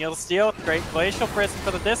 Neil Steel, great glacial prison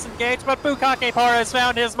for the disengage, but Bukake Paro has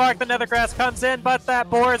found his mark. The Nethergrass comes in, but that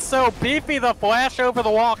board's so beefy, the flash over the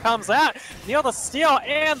wall comes out. Neil the Steel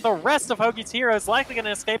and the rest of Hoagie's heroes likely going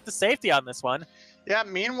to escape to safety on this one. Yeah,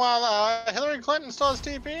 meanwhile, Hillary Clinton still has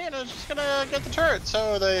TP and is just gonna get the turret,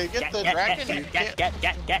 so they get the dragon.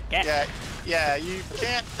 Yeah, you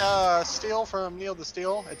can't steal from Neil the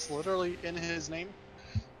Steel. It's literally in his name.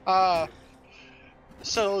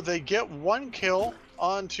 So they get 1 kill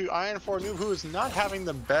onto Iron 4 Noob, who is not having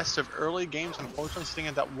the best of early games, unfortunately sitting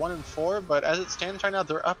at that 1 and 4, but as it stands right now,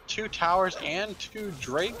 they're up 2 towers and 2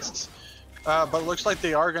 drakes, but it looks like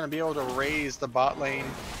they are going to be able to raise the bot lane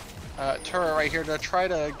turret right here to try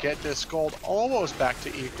to get this gold almost back to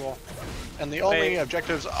equal, and the only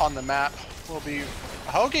objectives on the map will be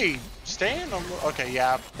Hoagie staying. Okay,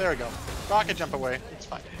 yeah, there we go. Rocket jump away, it's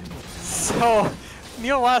fine. So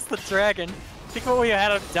Neil lost the dragon. I think what we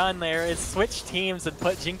had have done there is switch teams and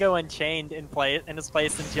put Jingo Unchained in his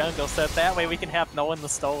place in jungle, so that way we can have Nolan the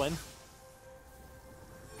Stolen.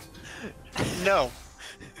 No.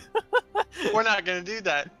 We're not gonna do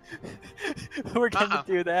that. We're gonna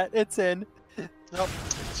do that. It's in. Nope.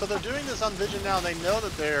 So they're doing this on Vision now. They know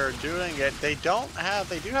that they're doing it. They do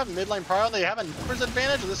have mid lane prior. They have a numbers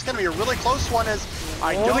advantage. This is gonna be a really close one.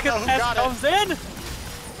 I don't know who got it. Comes in.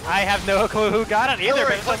 I have no clue who got it either,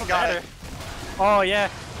 but it doesn't matter. Oh yeah,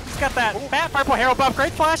 he's got that fat purple hero buff.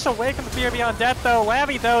 Great flash away from the Fear Beyond Death though.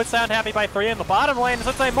 Labby though is sound happy by 3 in the bottom lane. So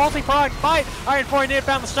it's a multi-pronged fight. Iron 4 Noob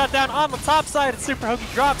found the shutdown on the top side. And Super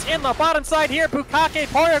Hoagie drops in the bottom side here. Bukake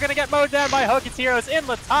Poro gonna get mowed down by Hoagie's heroes in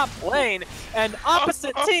the top lane. And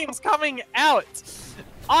opposite teams coming out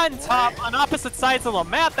on top, on opposite sides of the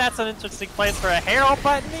map. That's an interesting place for a Herald,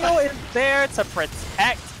 but Neil is there to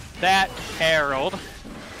protect that Herald.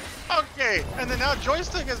 Okay, and then now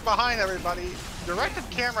Joystick is behind everybody. Directed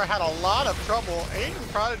Camera had a lot of trouble.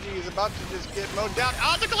 Aiden Prodigy is about to just get mowed down.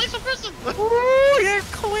 Ah, the Glacial Prison! Ooh, you're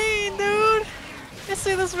clean, dude! You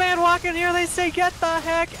see this man walking here, they say get the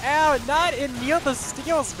heck out! Not in Neil the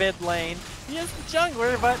Steel's mid lane. He is the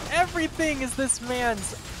jungler, but everything is this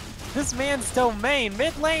man's domain.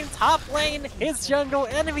 Mid lane, top lane, his jungle,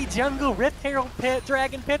 enemy jungle, Rift Herald pit,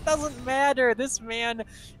 Dragon pit, doesn't matter. This man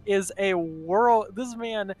is a world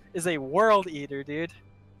eater, dude.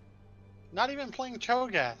 Not even playing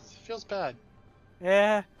Cho'Gath. Feels bad.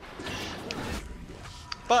 Yeah.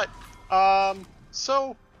 But,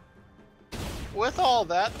 so, with all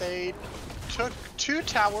that, they took 2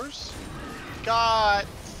 towers, got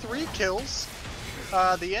 3 kills.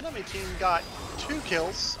 The enemy team got 2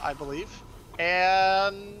 kills, I believe.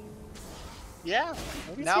 And, yeah,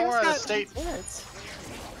 now we're at a state.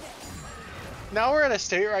 Now we're at a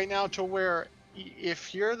state right now to where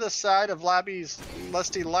if you're the side of Labby's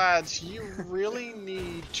Lusty Lads, you really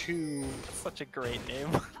need to. Such a great name.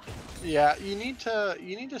 Yeah, you need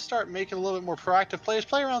to start making a little bit more proactive plays.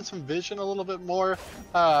 Play around some vision a little bit more.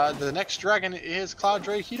 The next dragon is Cloud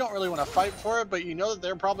Drake. You don't really want to fight for it, but you know that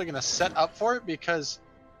they're probably going to set up for it because,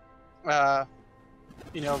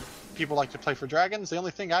 you know, people like to play for dragons. The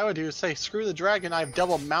only thing I would do is say, screw the dragon. I have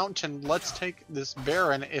double mountain. Let's take this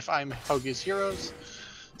Baron if I'm Hoagie's heroes.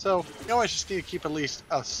 So you always just need to keep at least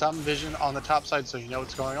some vision on the top side so you know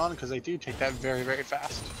what's going on, because they do take that very, very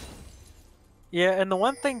fast. Yeah, and the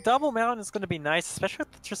one thing, Double Mount is going to be nice, especially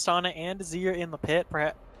with Tristana and Azir in the pit,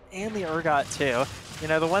 perhaps, and the Urgot too. You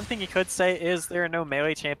know, the one thing you could say is there are no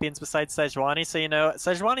melee champions besides Sejuani, so you know,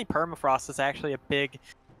 Sejuani Permafrost is actually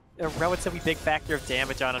a relatively big factor of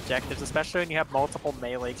damage on objectives, especially when you have multiple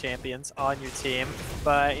melee champions on your team.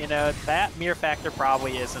 But, you know, that mere factor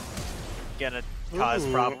probably isn't going to cause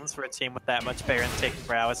problems for a team with that much Baron taking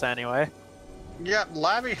prowess anyway. Yeah,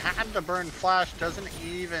 Labby had to burn Flash, doesn't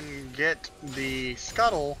even get the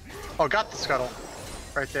Scuttle. Oh, got the Scuttle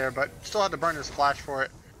right there, but still had to burn his Flash for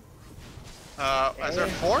it. As they're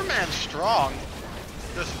 4-man strong,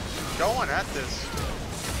 just going at this.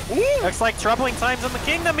 Ooh. Looks like troubling times in the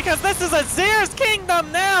kingdom, because this is Azir's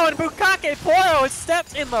kingdom now, and Bukake Poro has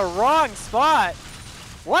stepped in the wrong spot.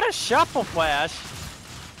 What a shuffle flash.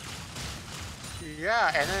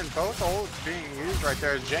 Yeah, and then both ults being used right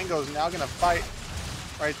there. Django's now gonna fight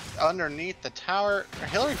right underneath the tower.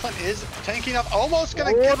 Hillary Clinton is tanking up, almost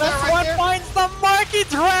gonna get there right one there. Finds the mark, he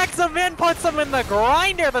drags him in, puts him in the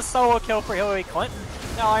grinder. The solo kill for Hillary Clinton.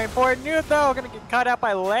 Now Iron Nude though, gonna get cut out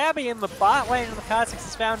by Labby in the bot lane, and the Kha'Zix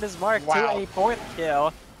has found his mark to a 4th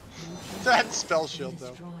kill. That spell shield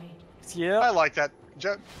though. Yeah, I like that.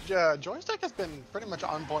 Joystick has been pretty much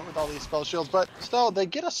on point with all these spell shields, but still, they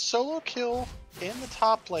get a solo kill in the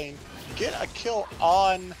top lane, get a kill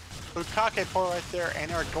on Bukake Poro right there, and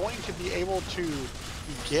are going to be able to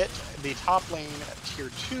get the top lane tier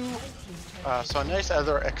 2. So a nice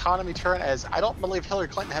other economy turn, as I don't believe Hillary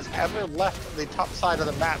Clinton has ever left the top side of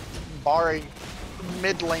the map, barring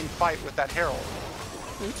mid lane fight with that Herald.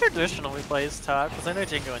 Who traditionally plays top? Because I know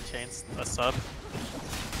Jingo Unchained's a sub.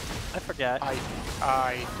 I forget.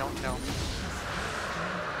 I don't know.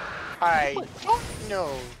 I don't know,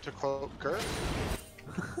 to quote Gert.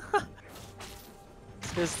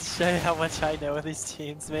 Just to show you how much I know of these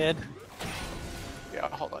teams, man. Yeah,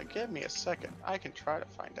 hold on, give me a second. I can try to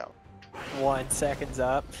find out. 1 second's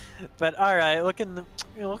up. But alright, looking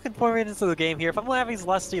forward into the game here. If I'm gonna have these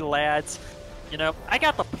lusty lads, you know, I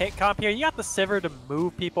got the pit comp here. You got the Sivir to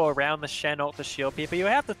move people around the Shen ult to shield people. You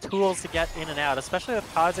have the tools to get in and out, especially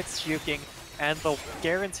with Kha'Zix juking and the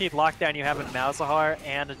guaranteed lockdown you have in Malzahar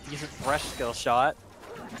and a decent Thresh skill shot.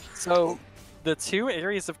 So the two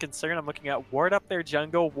areas of concern I'm looking at: ward up their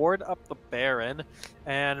jungle, ward up the Baron,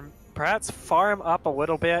 and perhaps farm up a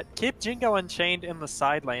little bit. Keep Jingo Unchained in the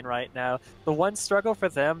side lane right now. The one struggle for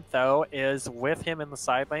them, though, is with him in the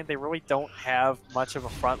side lane, they really don't have much of a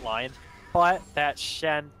front line. But that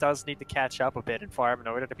Shen does need to catch up a bit in farm in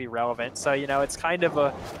order to be relevant. So, you know, it's kind of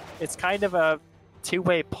a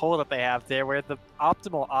two-way pull that they have there, where the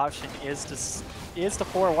optimal option is to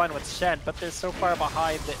 4-1 with Shen, but they're so far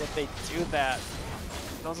behind that if they do that,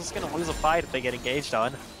 they're just going to lose a fight if they get engaged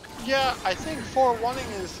on. Yeah, I think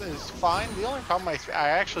 4-1ing is fine. The only problem I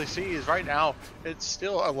actually see is right now, it's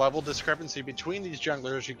still a level discrepancy between these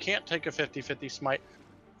junglers. You can't take a 50-50 smite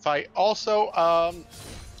fight. Also,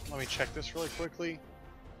 let me check this really quickly.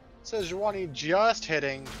 It says Juwani just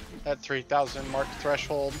hitting that 3,000 mark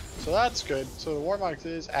threshold, so that's good. So the Warmog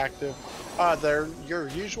is active. Your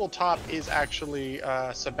usual top is actually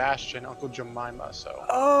Sebastian, Uncle Jemima. So.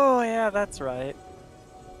 Oh yeah, that's right.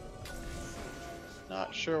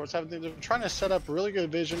 Not sure what's happening. They're trying to set up really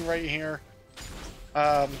good vision right here.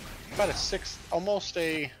 About almost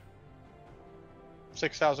a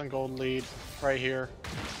 6,000 gold lead right here.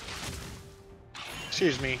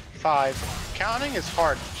 Excuse me, 5. Counting is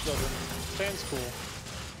hard, children. Stay in school.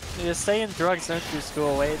 Yeah, stay in drugs, don't do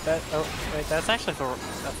school. Wait, that's actually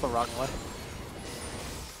that's the wrong one.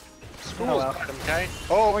 School is bad, okay?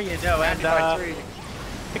 Oh, you know, and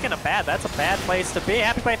picking a bad, that's a bad place to be.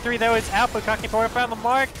 Happy by 3 though, it's out. Bukake Poro found the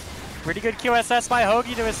mark. Pretty good QSS by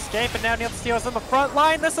Hoagie to escape, and now Neil Steele's in the front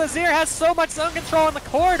line. This Azir has so much zone control in the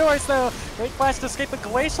corridors though. Great flash to escape the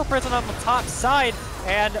Glacial Prison on the top side,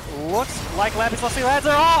 and looks like Labby's lusty lads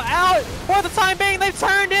are all out for the time being. They've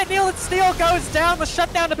turned it. Neil Steele goes down. The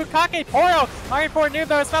shutdown to Bukake Poro. Iron Noob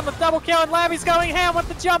though has found the double kill, and Labby's going ham with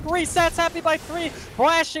the jump resets. Happy by 3,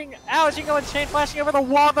 flashing out. Jingo Unchained flashing over the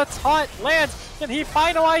wall. The taunt lands. Can he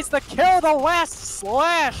finalize the kill? The last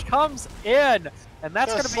slash comes in. And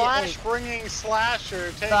that's going to be slash bringing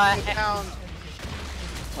slasher taking it down.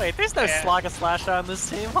 Wait, there's no Slugga slasher on this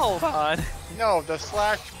team. Hold on. No, the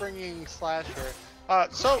slash bringing slasher.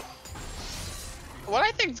 So what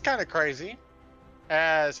I think is kind of crazy,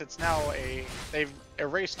 as it's now they've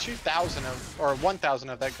erased 2,000 or 1,000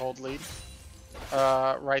 of that gold lead,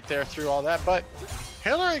 right there through all that. But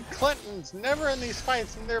Hillary Clinton's never in these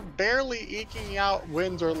fights, and they're barely eking out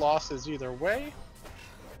wins or losses either way.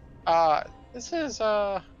 This is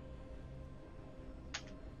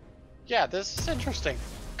yeah, this is interesting.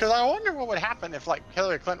 Because I wonder what would happen if like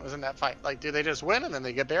Hillary Clinton was in that fight. Like, do they just win and then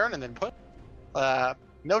they get Baron and then put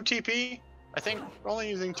no TP? I think only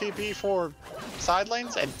using TP for side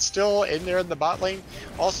lanes and still in there in the bot lane.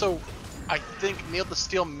 Also, I think Neil the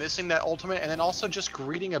Steel missing that ultimate and then also just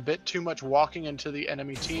greeting a bit too much walking into the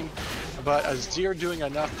enemy team. But Azir doing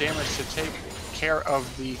enough damage to take care of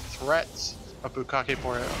the threats of Bukake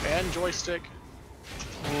Poro and Joystick.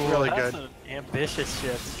 Really That's good. an ambitious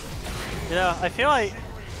shift. You know, I feel like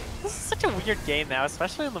this is such a weird game now,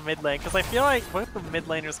 especially in the mid lane, because I feel like both the mid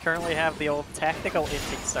laners currently have the old tactical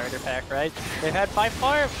instinct starter pack, right? They've had by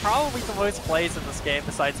far probably the most plays in this game,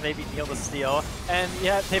 besides maybe Neil the Steel, and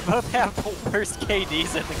yet they both have the worst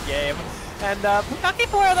KDs in the game. And Bukake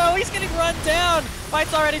Poro, though, he's getting run down.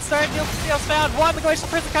 Fight's already started. Neil the Steel's found. One, the Glacial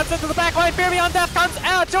Prison comes into the back line. Fear Beyond Death comes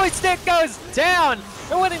out. Joystick goes down.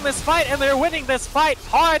 They're winning this fight, and they're winning this fight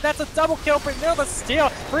hard. That's a double kill for Neil the Steel.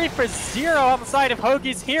 3 for 0 on the side of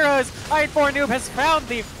Hoagie's Heroes. Iron 4 Noob has found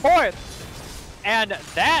the 4th. And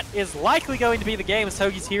that is likely going to be the game as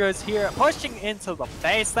Hoagie's Heroes here pushing into the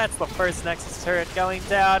base. That's the first Nexus turret going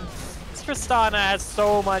down. Tristana has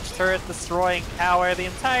so much turret destroying power. The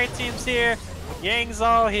entire team's here. The gang's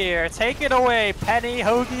all here. Take it away, Penny.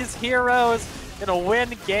 Hoagie's Heroes gonna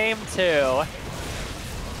win game 2.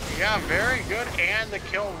 Yeah, very good. And the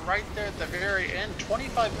kill right there at the very end.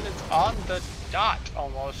 25 minutes on the dot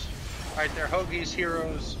almost. Right there, Hoagie's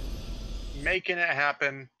Heroes making it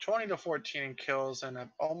happen. 20 to 14 in kills and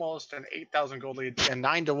almost an 8,000 gold lead and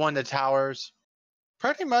 9 to 1 to towers.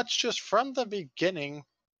 Pretty much just from the beginning.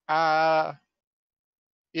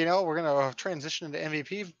 You know, we're gonna transition into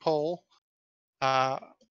MVP poll.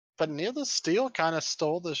 But Neil the Steel kind of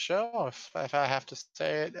stole the show, if I have to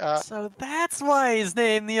say it. So that's why he's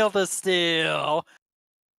named Neil the Steel.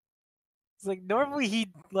 It's like normally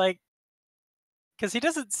he like, because he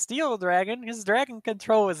doesn't steal dragon. His dragon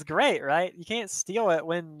control is great, right? You can't steal it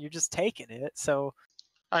when you're just taking it. So,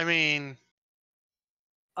 I mean,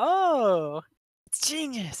 oh, it's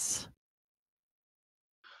genius.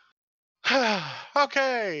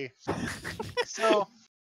 okay. So,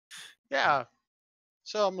 yeah.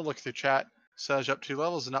 So I'm gonna look through chat. Saj up 2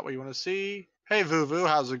 levels is not what you want to see. Hey Vuvu,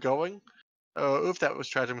 how's it going? Oh, oof, that was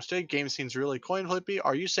tragic mistake. Game seems really coin flippy.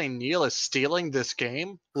 Are you saying Neil is stealing this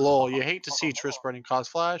game? Lol, you hate to see Trish burning cause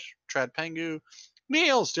flash. Trad Pengu.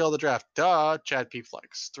 Neil steal the draft. Duh. Chad P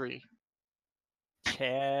Flex 3.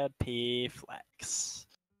 Chad P Flex.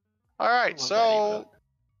 All right, Love that so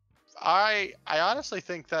I honestly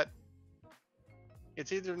think that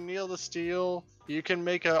it's either Neil the Steel. You can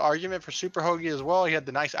make an argument for Super Hoagie as well. He had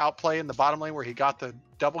the nice outplay in the bottom lane where he got the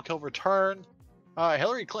double kill return.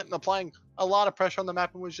 Hillary Clinton applying a lot of pressure on the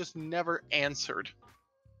map and was just never answered.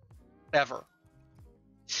 Ever.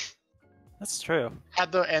 That's true.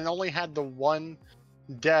 Only had the one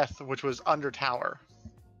death, which was under tower.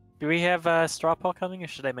 Do we have straw poll coming, or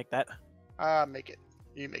should I make that? Make it.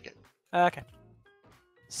 You make it. Okay.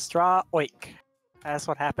 Straw oik. That's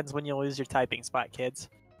what happens when you lose your typing spot, kids.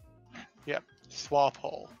 Yep. Swap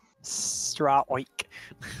hole. Straw oik.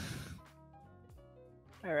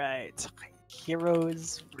 Alright.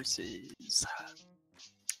 Heroes versus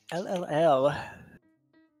LLL.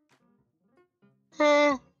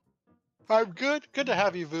 Oh, I'm good. Good to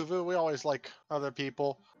have you, Vuvu. We always like other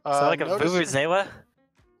people. So like a noticing- Vuvuzela?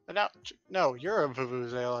 No, you're a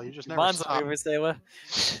Vuvuzela. You just never Mine's a stop. Vuvuzela.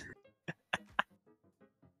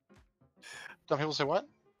 Don't people say what?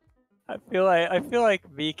 I feel like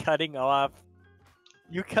me cutting off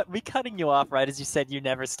me cutting you off right as you said you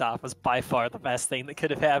never stop was by far the best thing that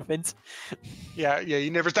could have happened. Yeah,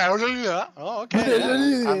 you never stop. Oh, okay.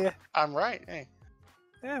 Yeah, I'm right. Hey.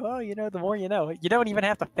 Yeah, well, you know, the more you know. You don't even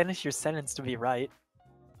have to finish your sentence to be right.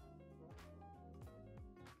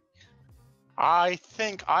 I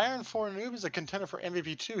think Iron 4 Noob is a contender for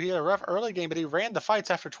MVP 2. He had a rough early game, but he ran the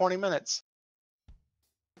fights after 20 minutes.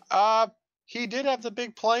 He did have the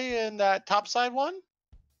big play in that topside one,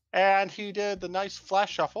 and he did the nice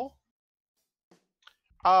flash shuffle.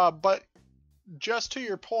 But just to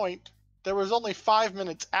your point, there was only 5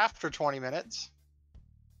 minutes after 20 minutes.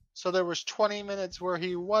 So there was 20 minutes where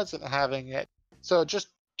he wasn't having it. So just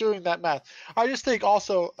doing that math. I just think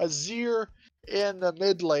also Azir in the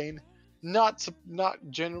mid lane not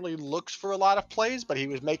generally looks for a lot of plays, but he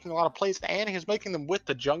was making a lot of plays and he was making them with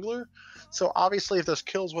the jungler. So obviously if those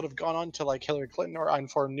kills would have gone on to like Hillary Clinton or Iron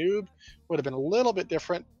 4 Noob, would have been a little bit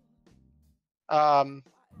different. But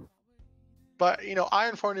you know,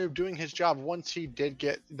 Iron 4 Noob doing his job once he did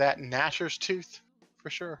get that Gnasher's Tooth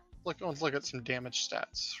for sure. Let's look at some damage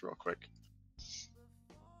stats real quick.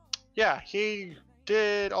 Yeah, he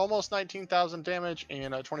did almost 19,000 damage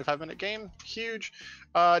in a 25-minute game. Huge.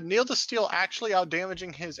 Neil the Steel actually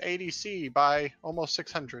outdamaging his ADC by almost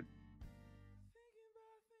 600.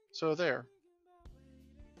 So there.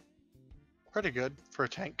 Pretty good for a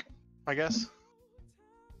tank, I guess.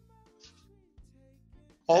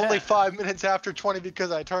 Only 5 minutes after 20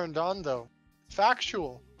 because I turned on, though.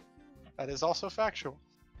 Factual. That is also factual.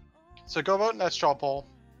 So go vote in that straw poll.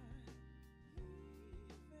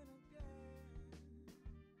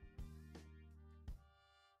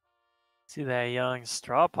 See that young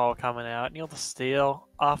straw poll coming out. Neil the Steel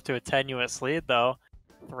off to a tenuous lead, though.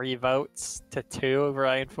 3 votes to 2 over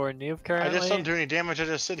Ryan for Noob currently. I just don't do any damage. I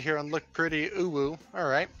just sit here and look pretty ooh-woo.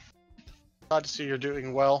 Alright. Glad to see you're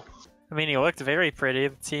doing well. I mean, he looked very pretty.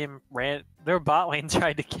 The team ran. Their bot lane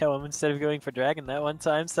tried to kill him instead of going for Dragon that one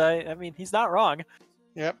time. So, I mean, he's not wrong.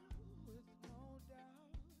 Yep.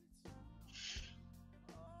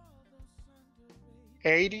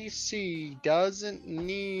 ADC doesn't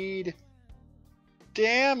need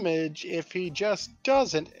damage if he just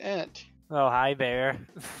doesn't ent. Oh, hi there.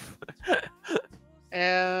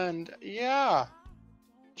 And yeah,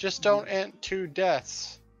 just don't ent 2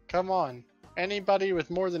 deaths. Come on. Anybody with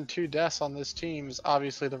more than 2 deaths on this team is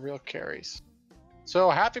obviously the real carries. So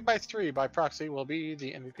Happy by 3 by proxy will be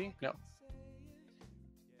the MVP? No.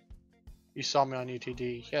 You saw me on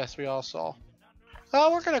UTD. Yes, we all saw.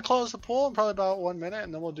 We're going to close the poll in probably about 1 minute,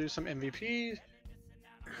 and then we'll do some MVP.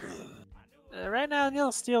 Right now,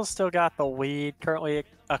 Neil Steele's still got the lead, currently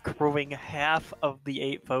accruing half of the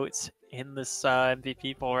 8 votes in this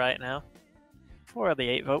MVP poll right now. 4 of the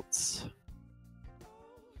 8 votes.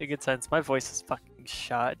 A good sense. My voice is fucking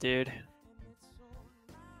shot, dude.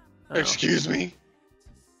 Oh, Excuse me?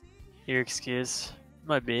 your excuse.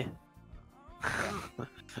 Might be.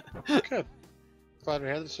 Good. Glad we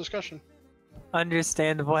had this discussion.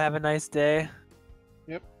 Understandable. Have a nice day.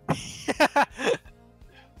 Yep.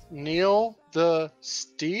 Neil the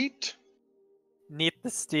Steet? Neat the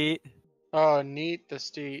steet. Oh, neat the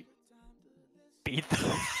Steet. Beat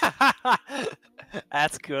the...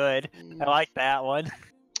 That's good. I like that one.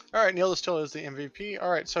 All right, Neil the Steel is the MVP.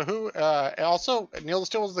 All right, so who? Also, Neil the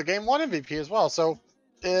Steel was the Game 1 MVP as well. So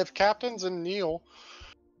if Captains and Neil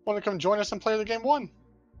want to come join us and play the Game 1.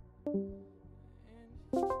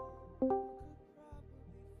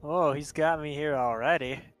 Oh, he's got me here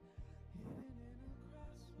already.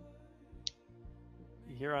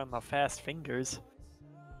 Here on the fast fingers.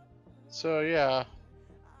 So yeah,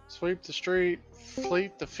 sweep the street,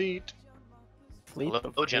 fleet the feet,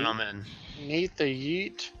 Hello, gentlemen. neat the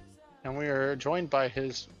yeet, and we are joined by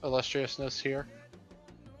his illustriousness here.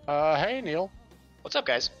 Hey Neil. What's up,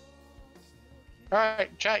 guys? All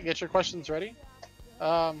right, chat, get your questions ready.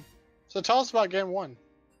 So tell us about Game 1.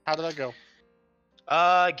 How did that go?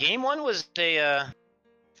 Game 1 was a,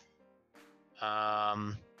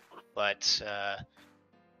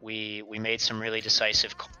 we made some really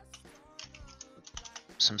decisive,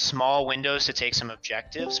 some small windows to take some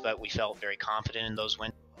objectives, but we felt very confident in those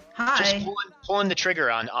windows. Just Hi. pulling the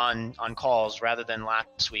trigger on calls rather than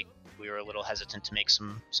last week. We were a little hesitant to make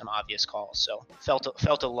some obvious calls, so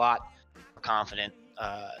felt a lot more confident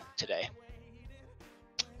today.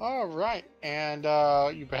 All right, and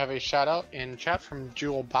you have a shout out in chat from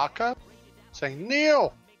Jewel Baca saying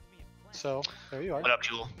Neil. So there you are. What up,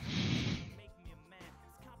 Jewel?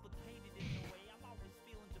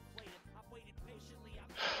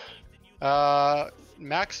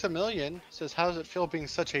 Maximilian says, "How does it feel being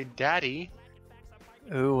such a daddy?"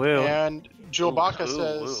 Ooh, ooh. And Jewel Ooh, Baca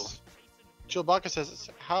ooh, says, "Jewel Baca says,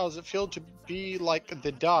 how does it feel to be like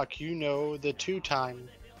the doc? You know, the 2-time."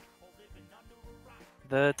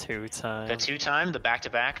 The 2-time. The 2-time, the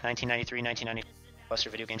back-to-back, 1993, 1990 Buster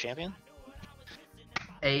Video Game Champion.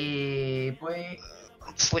 Hey, boy.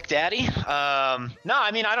 Slick Daddy. No,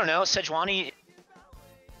 I mean, I don't know. Sejuani,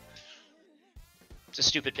 it's a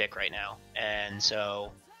stupid pick right now, and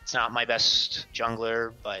so it's not my best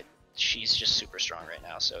jungler, but she's just super strong right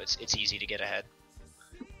now, so it's easy to get ahead.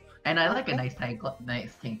 And I like a nice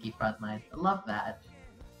tanky front line. I love that.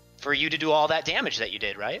 For you to do all that damage that you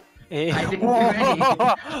did, right? I didn't do any.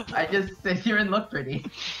 I just sit here and look pretty.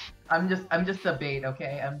 I'm just a bait,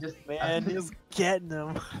 okay? Man, he's getting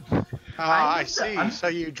him. I see. So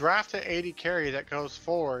you draft an 80 carry that goes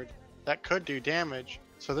forward that could do damage.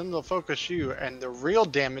 So then they'll focus you, and the real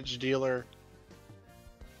damage dealer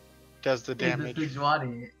does the damage.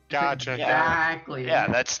 Sejuani. Gotcha. Exactly. Yeah,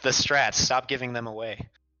 that's the strats. Stop giving them away.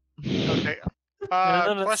 Okay. And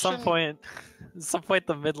then at Question. some point,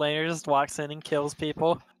 the mid laner just walks in and kills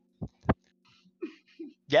people.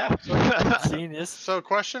 Yeah. Genius. So,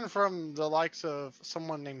 question from the likes of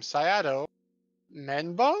someone named Sayato,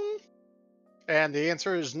 Menbung? And the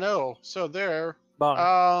answer is no. So there.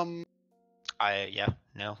 Bung. Yeah,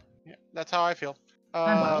 no. Yeah, that's how I feel.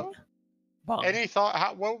 Bung. Bung. Any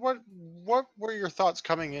thought? What were your thoughts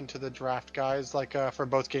coming into the draft, guys? Like for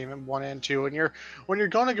both game 1 and 2, when you're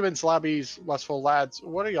going against Labby's Lustful Lads,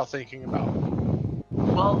 what are y'all thinking about?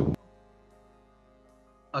 Well,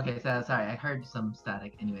 okay, so sorry, I heard some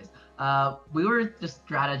static. Anyways, we were just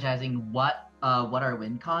strategizing what our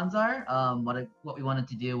win cons are, what we wanted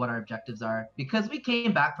to do, what our objectives are, because we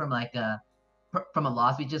came back from from a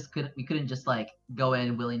loss. We couldn't just like go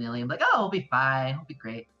in willy nilly and be like, oh, we'll be fine, we'll be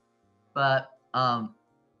great. But no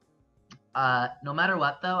matter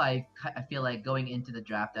what, though, I feel like going into the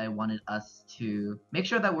draft, I wanted us to make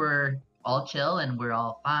sure that we're all chill and we're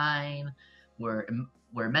all fine. We're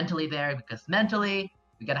mentally there, because mentally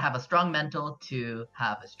we gotta have a strong mental to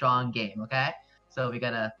have a strong game. Okay, so we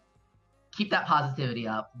gotta keep that positivity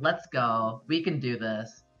up. Let's go. We can do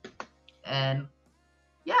this. And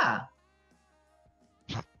yeah.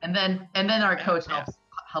 And then our coach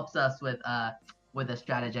helps us with the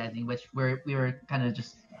strategizing, which we were kind of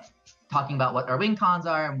just talking about what our win cons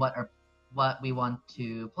are and what we want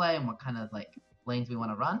to play and what kind of like lanes we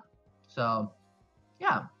want to run. So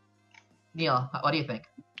yeah. Neil, what do you think?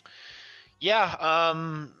 Yeah,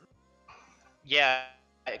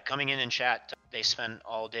 coming in chat, they spent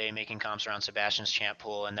all day making comps around Sebastian's champ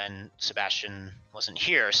pool, and then Sebastian wasn't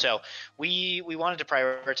here. So we wanted to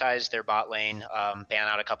prioritize their bot lane, ban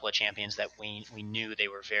out a couple of champions that we knew they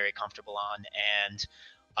were very comfortable on. And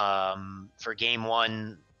for game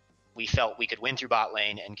 1, we felt we could win through bot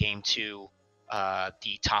lane, and game 2,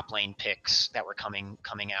 the top lane picks that were coming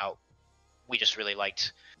out, we just really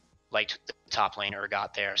liked the top lane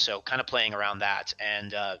Urgot there. So kind of playing around that,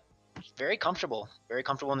 and very comfortable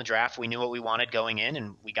in the draft. We knew what we wanted going in,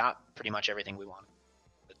 and we got pretty much everything we wanted.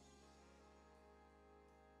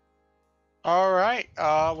 All right.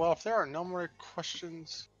 Well, if there are no more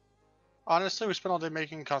questions, honestly, we spent all day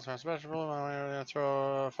making content. I'm gonna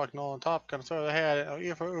throw a fucking null on top. Gonna throw the head.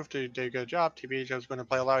 Oof, did a good job. TBH was going to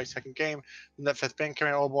play a Lowy second game. And that 5th bank came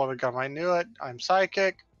in. Oh boy, we got. I knew it. I'm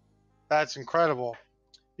psychic. That's incredible.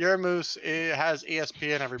 Your Moose has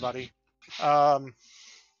ESPN, everybody.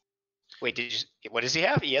 Wait, what does he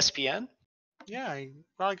have? ESPN? Yeah, he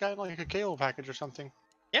probably got like a cable package or something.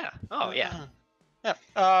 Yeah. Oh, yeah.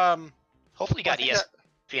 Yeah. Hopefully got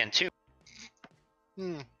ESPN too.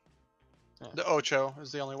 The Ocho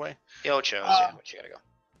is the only way. The Ocho is what you gotta go.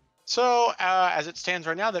 So, as it stands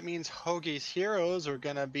right now, that means Hoagie's Heroes are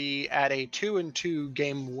going to be at a 2-2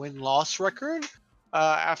 game win-loss record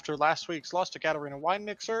after last week's loss to Katarina Wine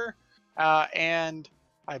Mixer. And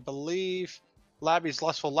I believe Labby's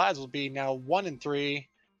Lustful Lads will be now 1-3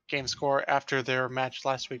 game score after their match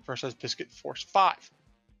last week versus Biscuit Force 5.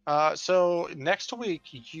 So next week,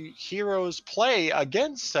 Heroes play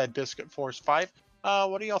against said Biscuit Force 5.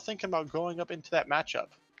 What are y'all thinking about going up into that matchup?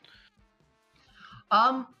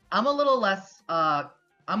 I'm a little less.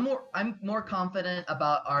 I'm more confident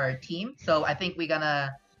about our team, so I think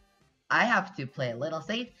I have to play a little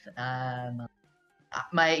safe.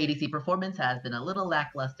 My ADC performance has been a little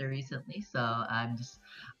lackluster recently, so I'm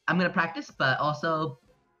gonna practice, but also,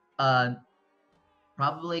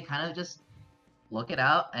 probably kind of just look it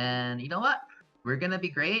out. And you know what? We're gonna be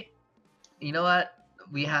great. You know what?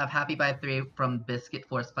 We have Happy by 3 from Biscuit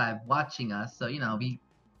Force 5 watching us, so be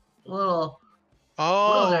a little.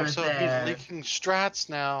 Oh, so he's leaking strats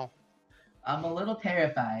now. I'm a little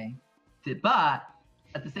terrified, but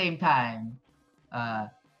at the same time,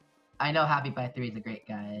 I know Happy by 3 is a great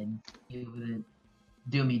guy, and he wouldn't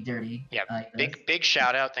do me dirty. Yeah, like this. big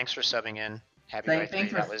shout out. Thanks for subbing in. Happy by 3.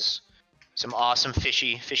 That was some awesome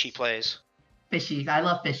fishy plays. Fishy. I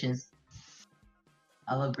love fishes.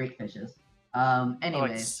 I love great fishes.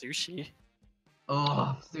 Anyways. Like sushi.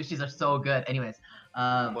 Oh, sushis are so good. Anyways.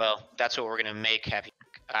 Well, that's what we're gonna make. Happy.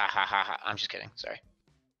 I'm just kidding. Sorry.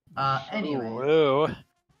 Anyway. Whoa.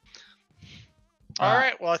 All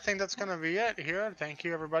right. Well, I think that's going to be it here. Thank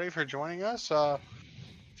you, everybody, for joining us.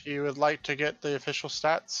 If you would like to get the official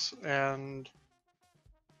stats and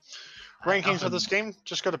rankings of this game,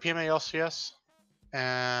 just go to PMA LCS.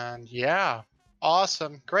 And yeah,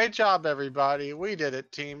 awesome. Great job, everybody. We did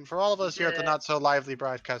it, team. For all of us here at the Not So Lively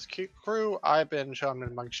Broadcast crew, I've been Sean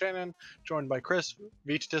and Mike Shannon, joined by Chris,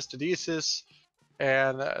 Vitas Didesis,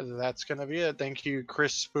 and that's going to be it. Thank you,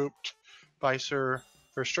 Chris Spooked Vicer,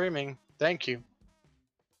 for streaming. Thank you.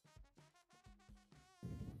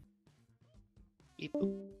 Beep.